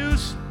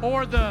abuse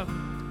or the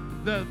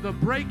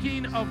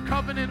breaking of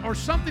covenant or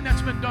something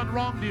that's been done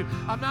wrong to you.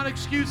 I'm not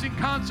excusing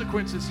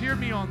consequences. Hear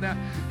me on that.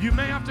 You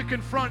may have to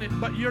confront it,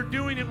 but you're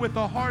doing it with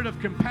a heart of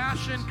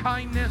compassion,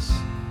 kindness.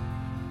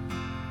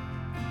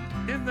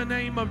 In the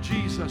name of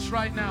Jesus,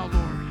 right now,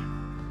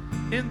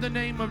 Lord. In the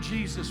name of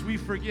Jesus, we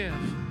forgive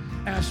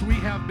as we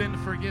have been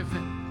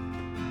forgiven.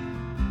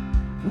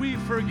 We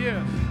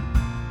forgive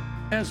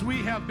as we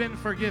have been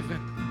forgiven.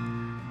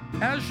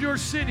 As you're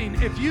sitting,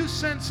 if you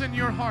sense in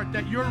your heart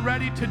that you're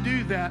ready to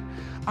do that,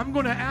 I'm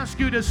going to ask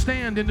you to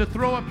stand and to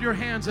throw up your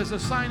hands as a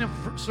sign of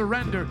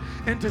surrender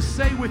and to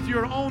say with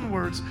your own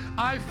words,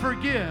 I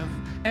forgive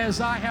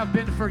as I have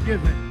been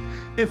forgiven.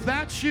 If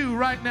that's you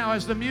right now,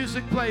 as the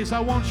music plays,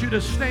 I want you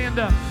to stand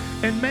up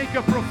and make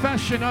a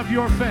profession of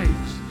your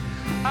faith.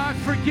 I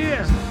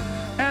forgive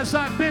as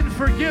I've been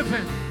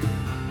forgiven.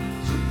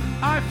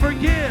 I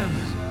forgive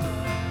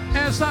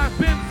as I've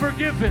been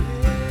forgiven.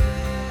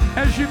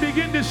 As you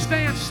begin to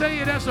stand, say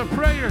it as a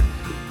prayer.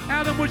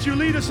 Adam, would you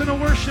lead us in a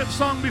worship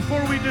song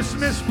before we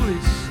dismiss,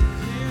 please?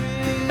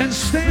 and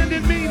stand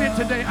and mean it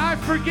today. I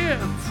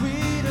forgive.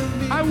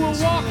 I will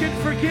walk in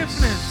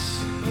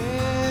forgiveness.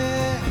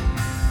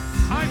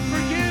 I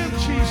forgive,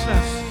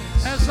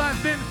 Jesus, as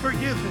I've been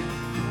forgiven.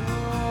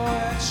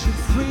 Your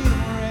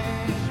freedom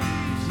reign,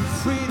 your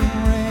freedom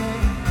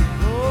reign.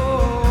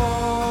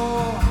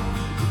 Oh,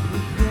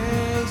 your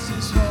grace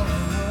is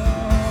falling.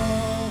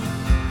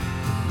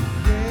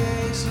 Your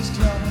grace is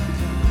coming.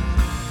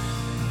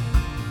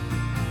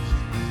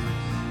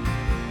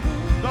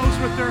 Those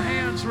with their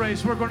hands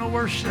raised, we're going to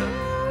worship.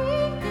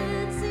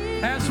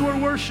 As we're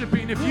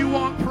worshiping, if you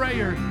want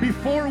prayer,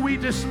 before we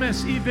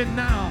dismiss, even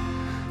now,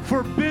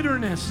 for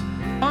bitterness,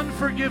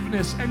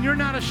 unforgiveness, and you're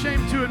not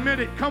ashamed to admit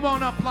it, come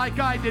on up like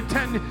I did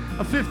 10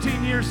 or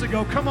 15 years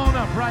ago. Come on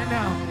up right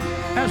now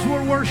as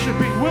we're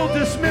worshiping. We'll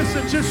dismiss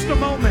in just a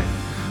moment,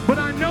 but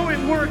I know it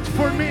worked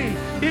for me.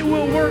 It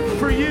will work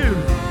for you.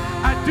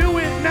 I do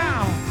it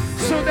now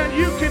so that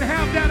you can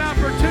have that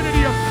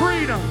opportunity of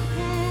freedom.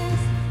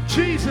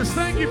 Jesus,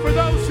 thank you for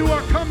those who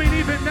are coming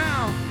even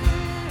now.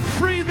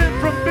 Free them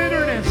from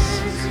bitterness.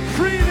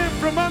 Free them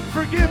from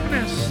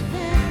unforgiveness.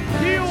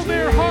 Heal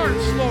their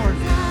hearts, Lord,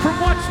 from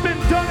what's been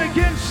done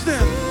against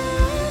them.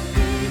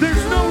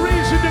 There's no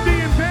reason to be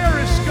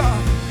embarrassed,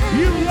 God.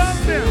 You love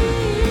them.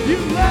 You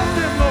love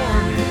them,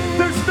 Lord.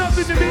 There's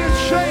nothing to be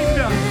ashamed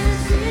of.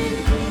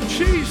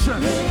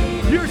 Jesus,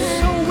 you're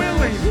so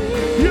willing.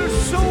 You're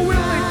so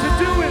willing to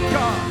do it,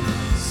 God.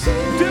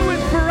 Do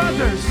it for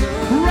others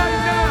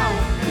right now.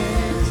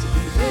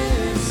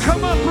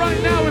 Come up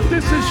right now if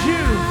this is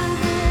you.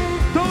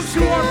 Those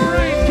who are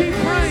praying, keep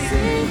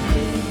praying.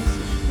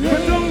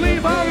 But don't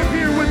leave out of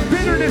here with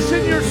bitterness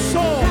in your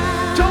soul.